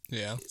time.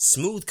 Yeah.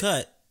 Smooth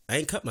cut. I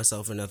ain't cut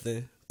myself or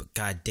nothing, but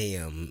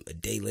goddamn, a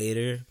day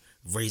later,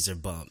 razor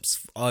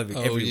bumps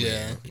everywhere.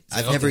 yeah.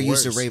 I've fucking never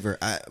used a worse.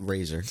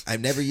 razor.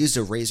 I've never used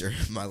a razor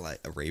in my life.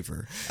 A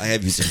raver. I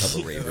have used a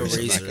couple razors.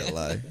 I'm not gonna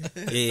lie.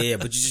 Yeah,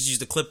 but you just use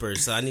the clipper.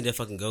 So I need to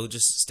fucking go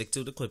just stick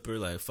to the clipper.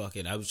 Like, fuck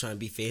it. I was trying to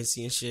be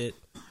fancy and shit.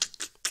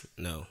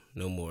 No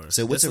more.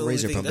 So what's That's a the only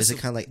razor thing- pump? that's Is it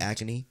the- kind of like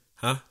acne?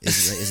 Huh?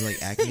 Is it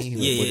like acne?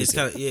 Yeah, What it's is it?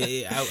 kind of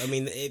yeah. I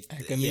mean,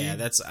 yeah,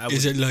 that's.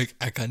 Is it like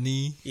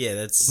Akane? Yeah,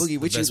 that's. Boogie, the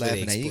what you best way to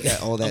laughing at? You explain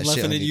got all that I'm shit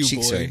laughing on at your you,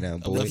 cheeks boy. right now, I'm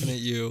boy. laughing at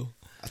you.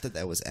 I thought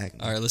that was acne.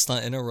 All right, let's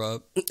not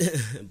interrupt.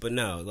 it. But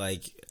no,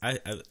 like I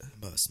I'm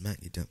about to smack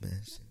you,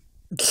 dumbass.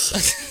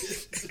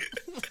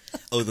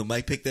 Oh, the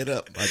mic picked that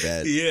up. My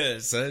bad. yeah,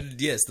 son.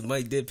 Yes, the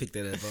mic did pick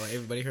that up.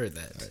 Everybody heard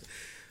that.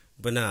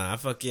 But nah, I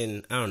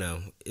don't know.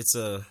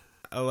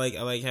 I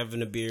like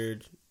having a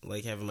beard,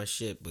 like having my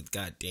shit, but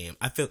goddamn,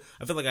 I feel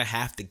like I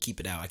have to keep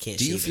it out. I can't.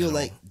 Do you shave feel it at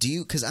like? all. Do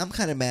you? Because I'm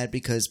kind of mad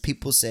because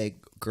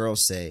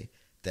girls say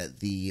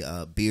that the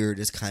beard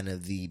is kind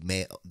of the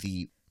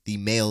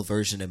male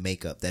version of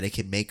makeup, that it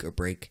can make or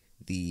break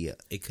the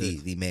It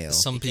could. the male.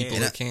 Some people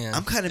And it can.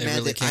 I'm kind of It mad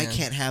really that I can.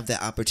 can't have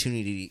that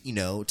opportunity,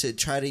 to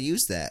try to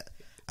use that.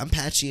 I'm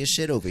patchy as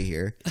shit over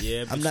here.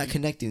 Yeah, but I'm not you-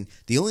 connecting.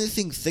 The only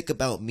thing thick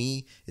about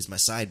me is my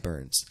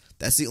sideburns.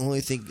 That's the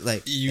only thing.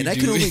 Like, You and I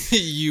do. can only.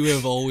 You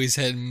have always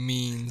had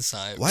mean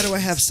side. Why do I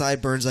have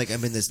sideburns like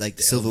I'm in this like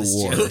Civil Elvis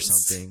War or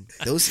Jones. something?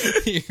 Those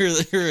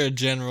you're a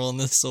general in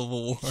the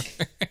Civil War.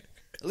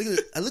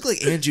 I look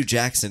like Andrew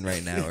Jackson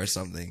right now or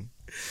something.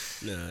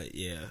 Nah,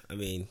 yeah. I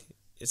mean,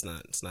 it's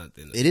not.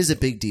 It is a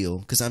big deal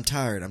because I'm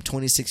tired. I'm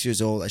 26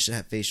 years old. I should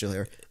have facial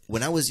hair.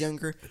 When I was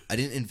younger, I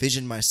didn't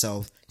envision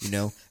myself,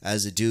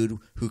 as a dude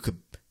who could,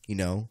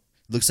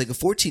 looks like a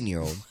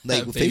 14-year-old, like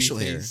Have with baby facial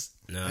hair. face.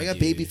 Nah, I got dude.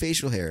 baby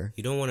facial hair.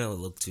 You don't want to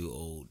look too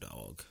old,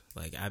 dog.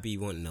 Like I be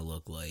wanting to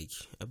look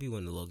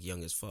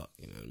young as fuck.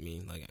 You know what I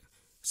mean? Like as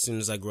soon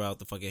as I grow out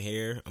the fucking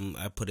hair,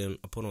 I put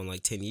on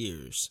like 10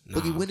 years. Nah.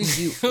 Boogie, when did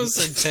you? It was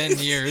like 10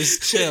 years.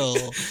 Chill.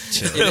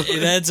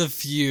 It adds a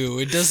few.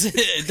 It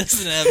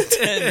doesn't have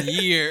 10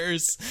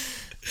 years.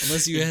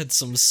 Unless you had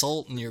some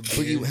salt in your beard.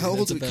 Boogie, how old?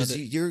 That's Because about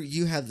it.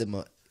 you have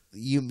the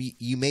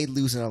you may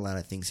lose in a lot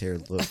of things here: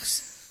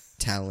 looks,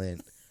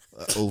 talent,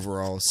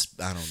 overall.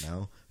 I don't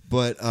know,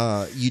 but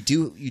you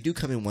do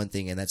come in one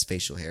thing, and that's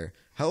facial hair.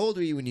 How old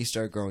were you when you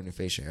started growing your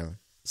facial hair?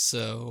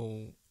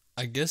 So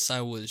I guess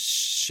I was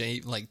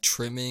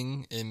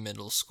trimming in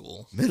middle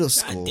school. Middle God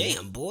school.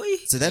 damn, boy.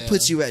 So that Yeah.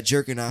 puts you at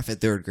jerking off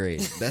at third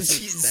grade.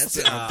 That's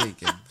what I'm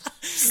thinking.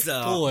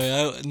 Stop. Boy,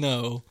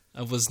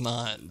 I was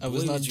not. I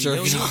was Boy, not you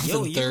jerking know- off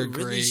yo, in you third were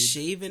really grade.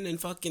 shaving in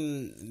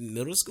fucking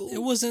middle school. It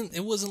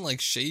wasn't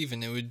like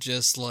shaving. It would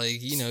just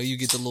like, you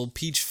get the little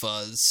peach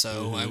fuzz.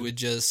 So I would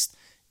just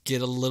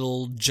get a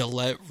little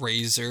Gillette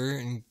razor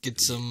and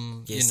get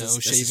some, Yes, that's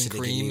the shaving shit they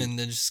cream give me. and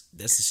then just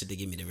That's the shit that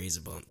gave me the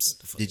razor bumps.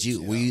 The fucking Did you?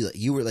 shit. Were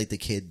you were like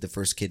the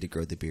first kid to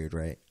grow the beard,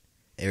 right?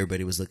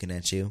 Everybody was looking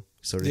at you,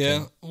 sort of. yeah.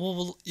 Thing.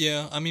 Well,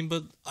 yeah. I mean,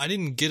 but I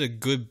didn't get a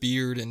good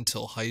beard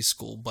until high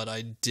school, but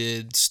I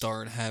did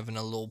start having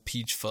a little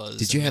peach fuzz.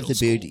 Did in you have the middle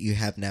beard school. you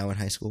have now in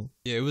high school?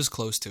 Yeah, it was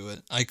close to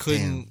it. I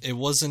couldn't. It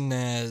wasn't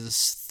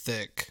as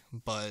thick,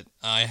 but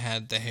I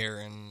had the hair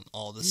in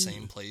all the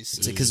same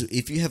places. Because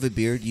if you have a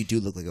beard, you do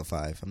look like a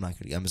 5. I'm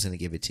just gonna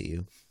give it to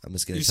you. I'm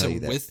just gonna You tell said you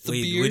that. with the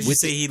Wait, beard. what did you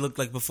say he looked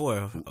like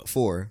before?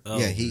 4. Oh,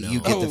 yeah, no. you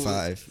get the Oh.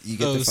 5. You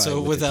get the 5. So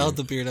with without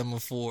the the beard, I'm a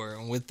 4,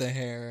 and with the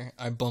hair,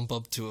 I bump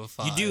up to a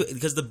 5. You do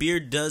because the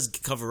beard does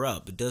cover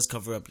up. It does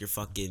cover up your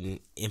fucking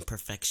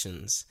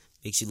imperfections.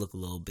 Makes you look a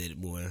little bit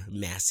more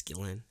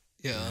masculine.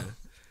 Yeah,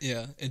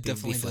 yeah. It Be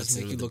definitely does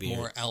flexing make you with the look beard.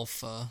 more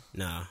alpha.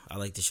 Nah, I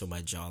like to show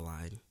my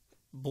jawline.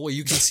 Boy,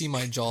 you can see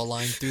my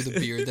jawline through the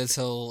beard. That's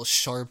how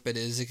sharp it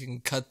is. It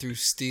can cut through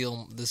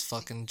steel. This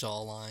fucking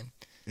jawline.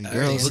 And All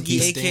girls, right, Boogie,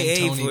 This AKA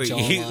damn Tony for you.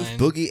 jawline.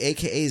 Boogie,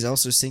 aka, is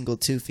also single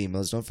too.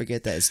 Females, don't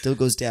forget that. It still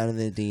goes down in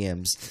the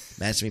DMs.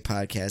 Match Me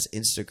Podcast,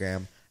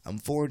 Instagram. I'm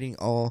forwarding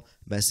all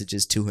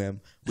messages to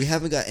him. We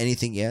haven't got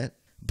anything yet,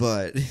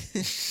 but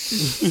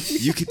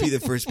you could be the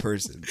first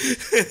person.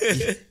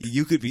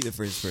 You could be the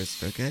first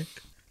person. Okay.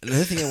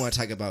 Another thing I want to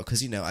talk about,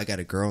 because I got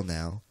a girl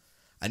now.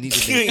 I need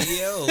to make.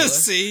 Yo,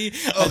 See,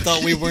 I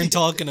thought we weren't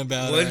talking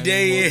about one her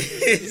day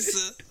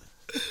anymore.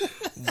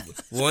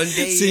 one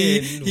day See,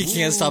 in, he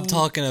can't stop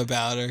talking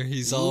about her.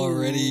 He's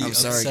already. I'm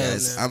sorry,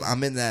 upset. guys.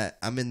 I'm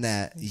in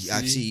that.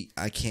 Actually,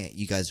 I can't.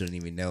 You guys don't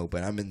even know,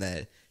 but I'm in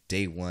that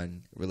day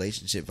one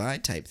relationship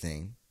vibe type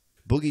thing.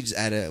 Boogie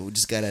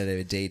just got out of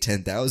a day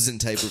 10,000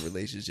 type of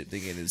relationship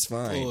thing, and it's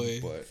fine. Boy.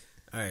 But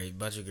All right,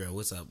 about your girl.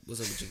 What's up?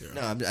 What's up with your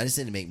girl? no, I just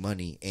need to make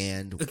money.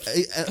 And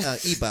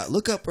Ebot,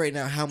 look up right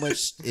now how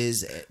much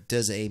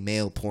does a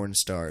male porn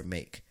star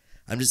make?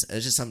 It's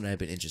just something I've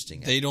been interested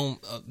in. They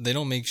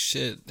don't make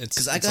shit. It's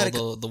 'Cause it's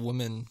all the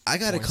women. I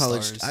got a porn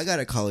college stars. I got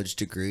a college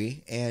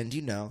degree, and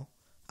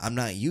I'm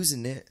not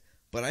using it,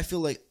 but I feel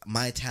like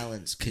my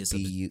talents could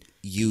be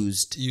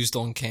used. used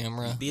on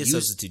camera. Be a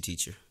substitute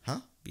teacher. Huh?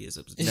 be a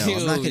substitute. No,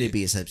 I'm not Ew. going to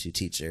be a substitute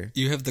teacher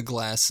You have the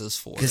glasses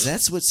for because it.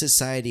 that's what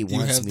society You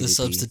wants have me the to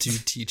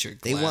substitute teacher be.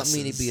 They want me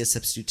to glasses. be a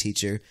substitute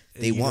teacher.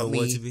 They you want don't me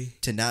want to be?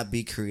 to not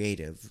be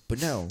creative,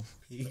 but no.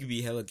 You could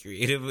be hella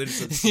creative with a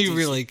substitute. You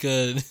really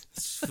could.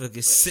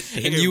 fucking sit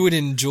there. And you would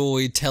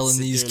enjoy telling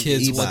Sit these there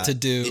and kids Ebot, what to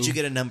do. Did you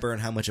get a number on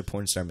how much a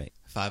porn star make?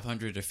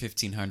 500 or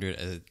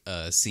 1,500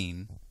 a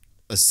scene.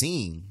 A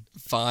scene.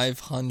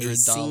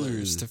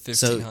 $500 to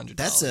So $1,500.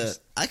 that's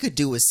I could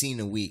do a scene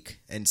a week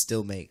and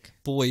still make.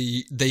 Boy,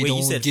 they Wait, don't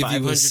you said give you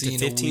 500 a to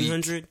scene a week.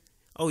 1,500?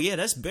 Oh yeah,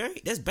 that's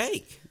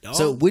bank. Dog.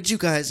 So would you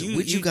guys?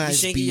 you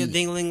shaking be? your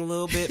dingling a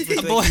little bit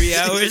for Boy. like 3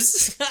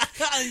 hours?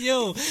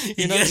 Yo,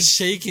 you're not gotta-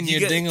 shaking you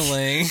your gotta-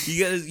 ding-a-ling.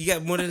 You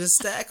got more than a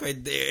stack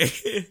right there.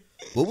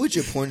 What would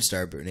your porn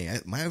star be?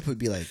 Mine would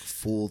be like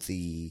full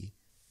the.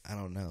 I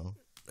don't know.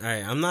 All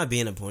right, I'm not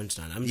being a porn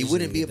star. I'm You just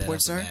wouldn't gonna be get a that porn off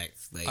the star? back.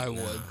 Like, I nah,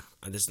 would.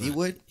 I'm just You not.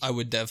 would? I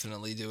would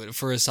definitely do it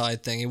for a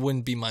side thing. It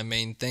wouldn't be my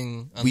main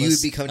thing. Well, you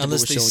would be comfortable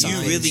unless with they showing sign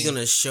your You really face.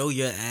 gonna show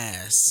your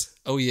ass?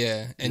 Oh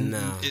yeah, and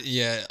No.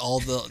 yeah, all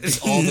the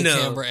No.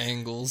 camera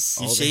angles.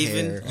 You All the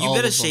shaving? hair. You All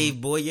better of them.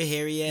 shave, boy. Your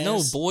hairy ass.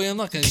 No, boy, I'm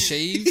not gonna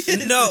shave.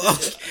 No,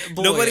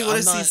 Boy, nobody want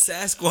I'm to see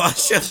not-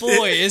 Sasquatch. up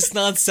Boy, it's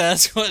not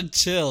Sasquatch.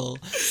 Chill.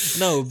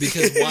 No,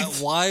 because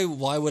why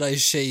would I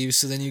shave?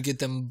 So then you get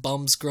them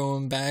bumps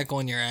growing back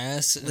on your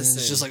ass, and it's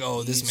Listen, just like,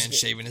 oh, this you- man's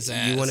shaving his there.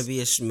 ass. You want to be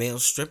a male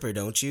stripper,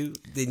 don't you?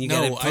 Then you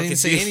No, gotta I didn't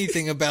say do-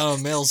 anything about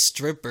a male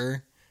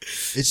stripper.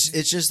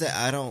 It's just that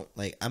I don't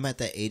like. I'm at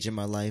that age in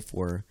my life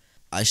where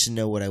I should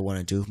know what I want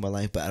to do with my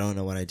life, but I don't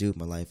know what I do with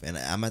my life, and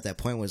I'm at that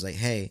point where it's like,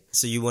 hey,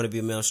 So you want to be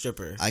a male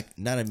stripper? I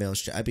not a male.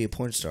 I'd be a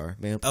porn star,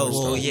 male porn Oh,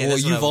 star. well, yeah, well,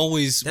 that's what you've I-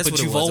 always, that's but what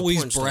it you've was, a always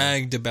porn star.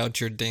 bragged about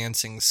your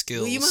dancing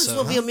skills. Well, you might as so-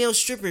 well be a male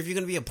stripper if you're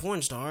gonna be a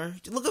porn star.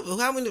 Look up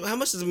how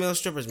much does male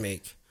strippers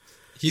make?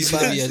 He's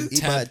gonna be a Ebot, tap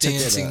check that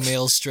dancing out.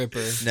 male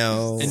stripper.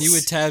 No, And you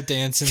would tap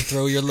dance and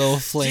throw your little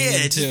fling Yeah,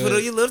 into just put on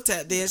it. your little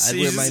tap dance I'd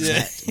wear shoes. my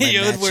Yeah. my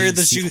You would wear matching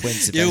the shoes.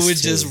 sequence You would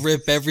vest, just too.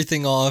 rip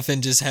everything off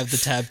and just have the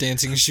tap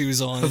dancing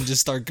shoes on and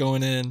just start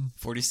going in.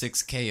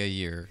 46K a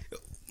year.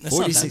 That's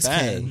not that 46K.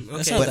 bad. That's Okay, not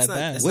that's that not-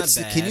 bad. that's What's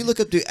not can you bad. look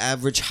up the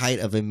average height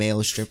of a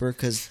male stripper?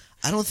 Because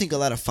I don't think a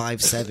lot of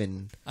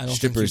 5'7" I don't think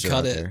strippers you are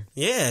cut out it. there.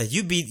 Yeah,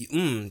 you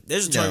be.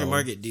 There's a target No.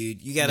 market,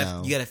 dude. You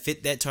gotta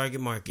fit that target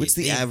market. What's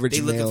the They- average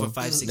They looking male? for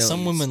 5'6". No.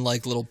 Some women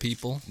like little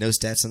people. No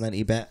stats on that,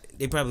 Ebat.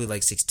 They probably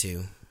like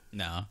 6'2".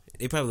 No.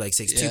 They probably like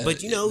 6'2". Yeah,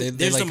 But you they know,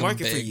 there's like a 'em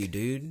market for big. you,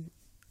 dude.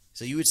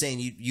 So you would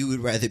saying you would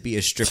rather be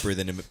a stripper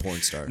than a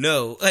porn star?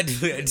 No, I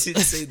didn't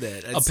say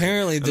that.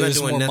 Apparently, I'm not there's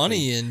doing more nothing.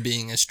 money in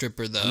being a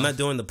stripper, though. I'm not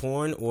doing the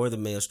porn or the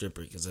male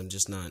stripper because I'm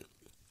just not.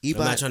 I'm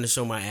not Ebat. trying to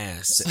show my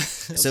ass.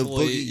 So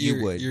Boy, Boogie, you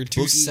you're, would. You're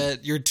too Boogie-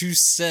 set. You're too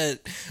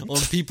set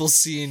on people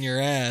seeing your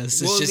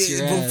ass. It's just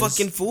your well, ass.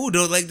 fucking fool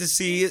don't like to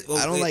see it. Well,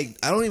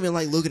 I don't even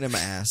like looking at my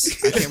ass.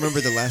 I can't remember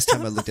the last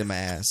time I looked at my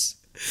ass.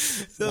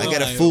 I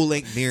got a full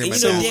length mirror in my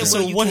And you know, bathroom. damn So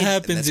well you what can't-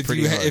 happens that's if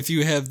pretty you hard. if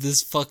you have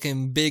this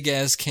fucking big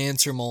ass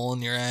cancer mole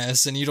in your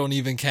ass and you don't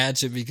even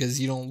catch it because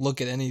you don't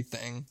look at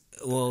anything?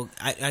 Well,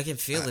 I can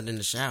feel it in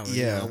the shower.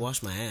 yeah. I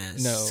wash my ass.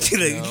 No,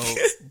 Like, no,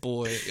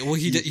 boy. Well,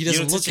 he You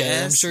doesn't don't look touch at your it.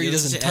 I'm ass? sure he You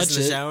don't doesn't touch your ass touch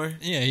in the it. shower?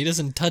 Yeah, he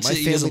doesn't touch My it.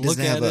 He family doesn't look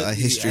doesn't have at a it.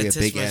 history I of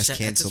touch big my ass sh- I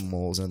cancel touch-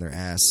 moles on their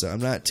ass, so I'm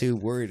not too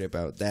worried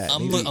about that.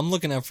 I'm Maybe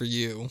looking out for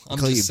you. I'm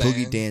call you just Boogie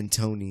saying. Dan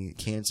Tony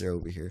Cancer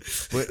over here.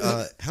 But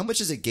how much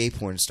does a gay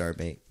porn star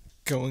make?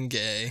 Going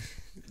gay.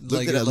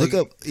 Look that up. Look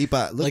up.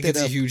 Ebat, look Like that it's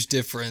a up. huge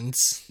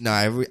difference. No,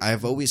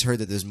 I've always heard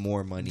that there's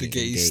more money. The in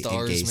gay in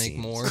stars gay make scenes.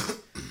 more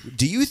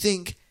Do you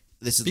think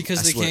this is because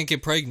I they swear, can't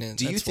get pregnant.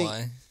 Do you That's think,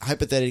 why.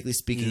 hypothetically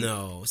speaking,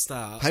 No,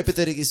 stop.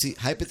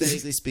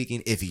 hypothetically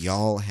speaking, if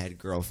y'all had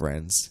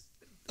girlfriends,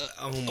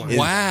 Oh my If-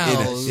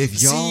 Wow.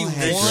 if y'all See,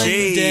 had one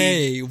shade-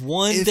 day,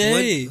 one if-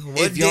 day, One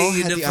if y'all day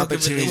had the the fucking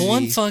opportunity,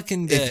 one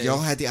fucking day. if y'all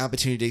had the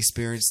opportunity to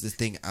experience the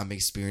thing I'm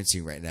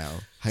experiencing right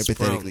now,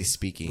 hypothetically Sprung.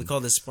 speaking, We call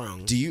this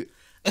sprung. do you?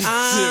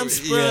 I'm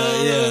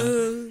sprung.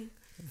 yeah.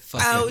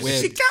 Fucking Oh, she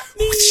whip. got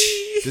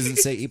me. Doesn't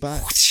say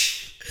Ebot.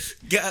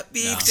 Got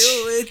me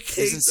doing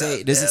things.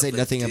 Doesn't say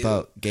nothing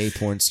about gay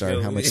porn star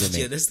and how much they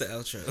Yeah, make. that's the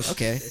outro.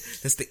 Okay,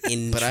 That's the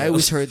intro. but I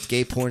always heard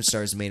gay porn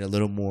stars made a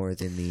little more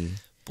than the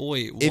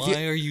Boy, If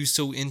why you- are you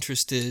so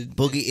interested?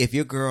 Boogie. If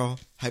your girl,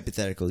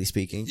 hypothetically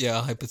speaking,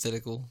 Yeah,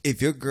 hypothetical. if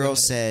your girl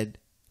said,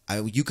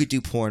 "You could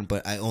do porn,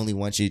 but I only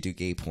want you to do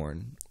gay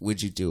porn,"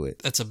 would you do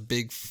it? That's a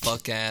big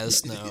fuck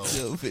ass no.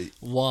 No, but-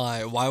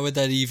 Why? Why would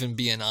that even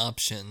be an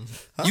option?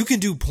 You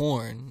can do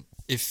porn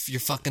if you're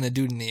fucking a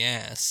dude in the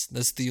ass.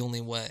 That's the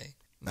only way.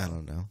 I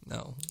don't know.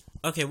 No.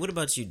 Okay, what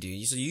about you,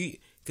 dude? So you,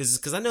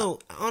 because I know,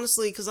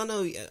 honestly, because I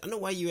know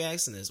why you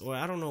asking this, or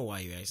I don't know why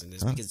you asking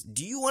this. Because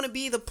do you want to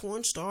be the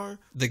porn star?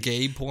 The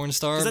gay porn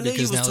star? Because I know you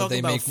Because was now that talking they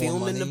about make more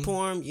filming money. the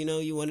porn. You know,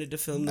 you wanted to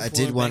film the I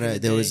porn. did want back in to.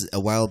 the There day. was a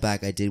while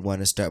back. I did want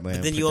to start my own.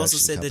 But then you also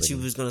production said that you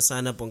company. was going to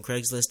sign up on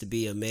Craigslist to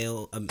be a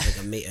male, like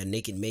a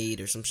naked maid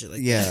or some shit like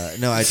that. Yeah,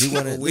 no, I do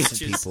want to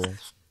listen, Waitress. people.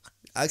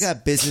 I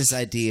got business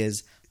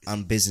ideas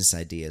on business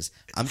ideas.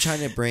 I'm trying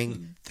to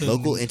bring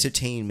local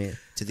entertainment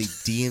to the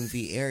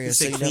DMV area. It's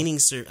So, a you know, cleaning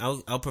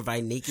I'll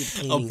provide naked A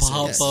cleaning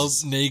pop-up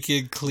services.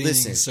 naked cleaning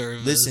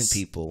service. Listen,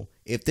 people.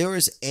 If there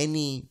is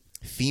any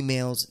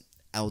females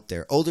out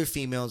there, older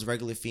females,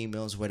 regular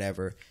females,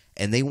 whatever,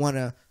 and they want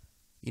to,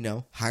 you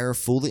know, hire a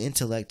fool of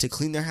intellect to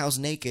clean their house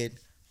naked,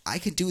 I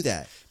could do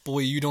that. Boy,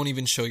 you don't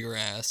even show your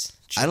ass.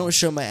 I don't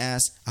show my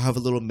ass. I have a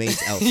little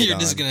maid's outfit You're on.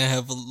 just gonna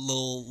have a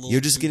little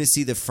You're just gonna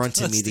see the front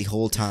of me the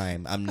whole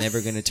time. I'm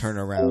never gonna turn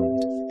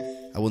around.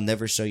 I will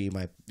never show you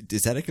my.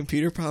 Is that a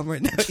computer problem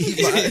right now?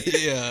 Eva?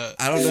 yeah.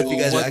 I don't know if you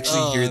guys will What-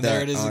 actually hear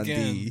there that it is on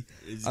again.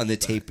 the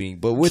taping.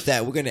 But with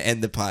that, we're gonna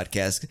end the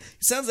podcast. It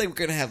sounds like we're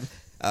gonna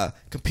have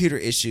computer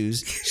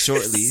issues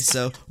shortly.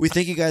 So we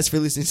thank you guys for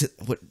listening to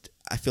what.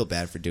 I feel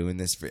bad for doing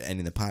this, for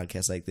ending the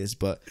podcast like this,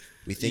 but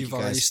we thank You've you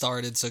already guys.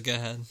 started, so go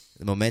ahead.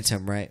 The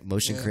momentum, right?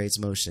 Motion Yeah. creates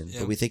motion. Yep.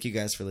 But we thank you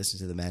guys for listening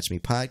to the Match Me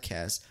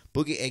podcast.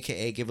 Boogie,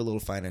 aka, give a little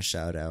final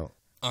shout out.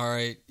 All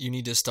right, you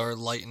need to start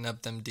lighting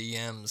up them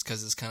DMs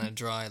because it's kind of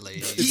dry,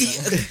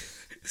 ladies.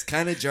 It's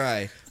kind of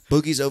dry.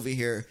 Boogie's over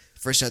here,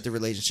 fresh out the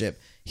relationship.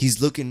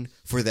 He's looking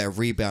for that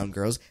rebound,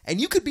 girls.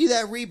 And you could be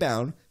that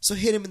rebound. So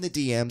hit him in the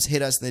DMs.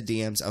 Hit us in the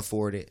DMs. I'll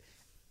forward it.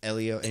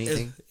 Elio,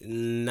 anything?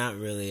 Not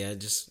really. I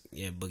just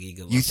Boogie.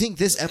 Good luck. You think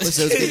this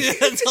episode's gonna...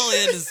 That's all I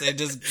had to say.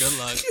 Just good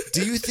luck.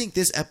 Do you think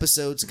this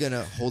episode's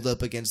gonna hold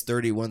up against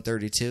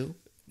 31-32?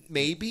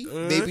 Maybe.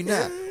 Maybe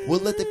not. We'll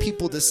let the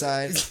people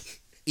decide.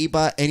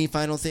 Ebot, any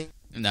final thing?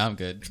 No, I'm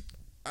good.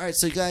 All right,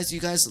 so you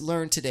guys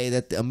learned today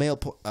that a male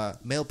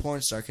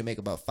porn star can make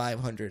about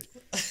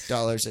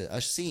 $500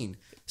 a scene.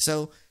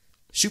 So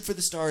shoot for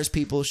the stars,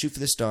 people. Shoot for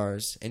the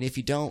stars. And if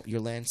you don't,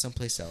 you'll land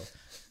someplace else.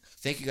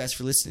 Thank you guys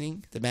for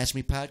listening. The Match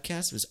Me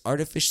podcast was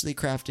artificially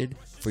crafted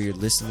for your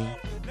listening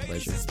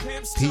pleasure.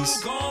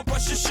 Peace.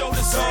 Brush your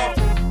shoulders off.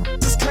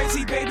 This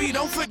crazy baby,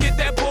 don't forget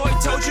that boy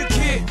told you,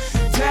 kid.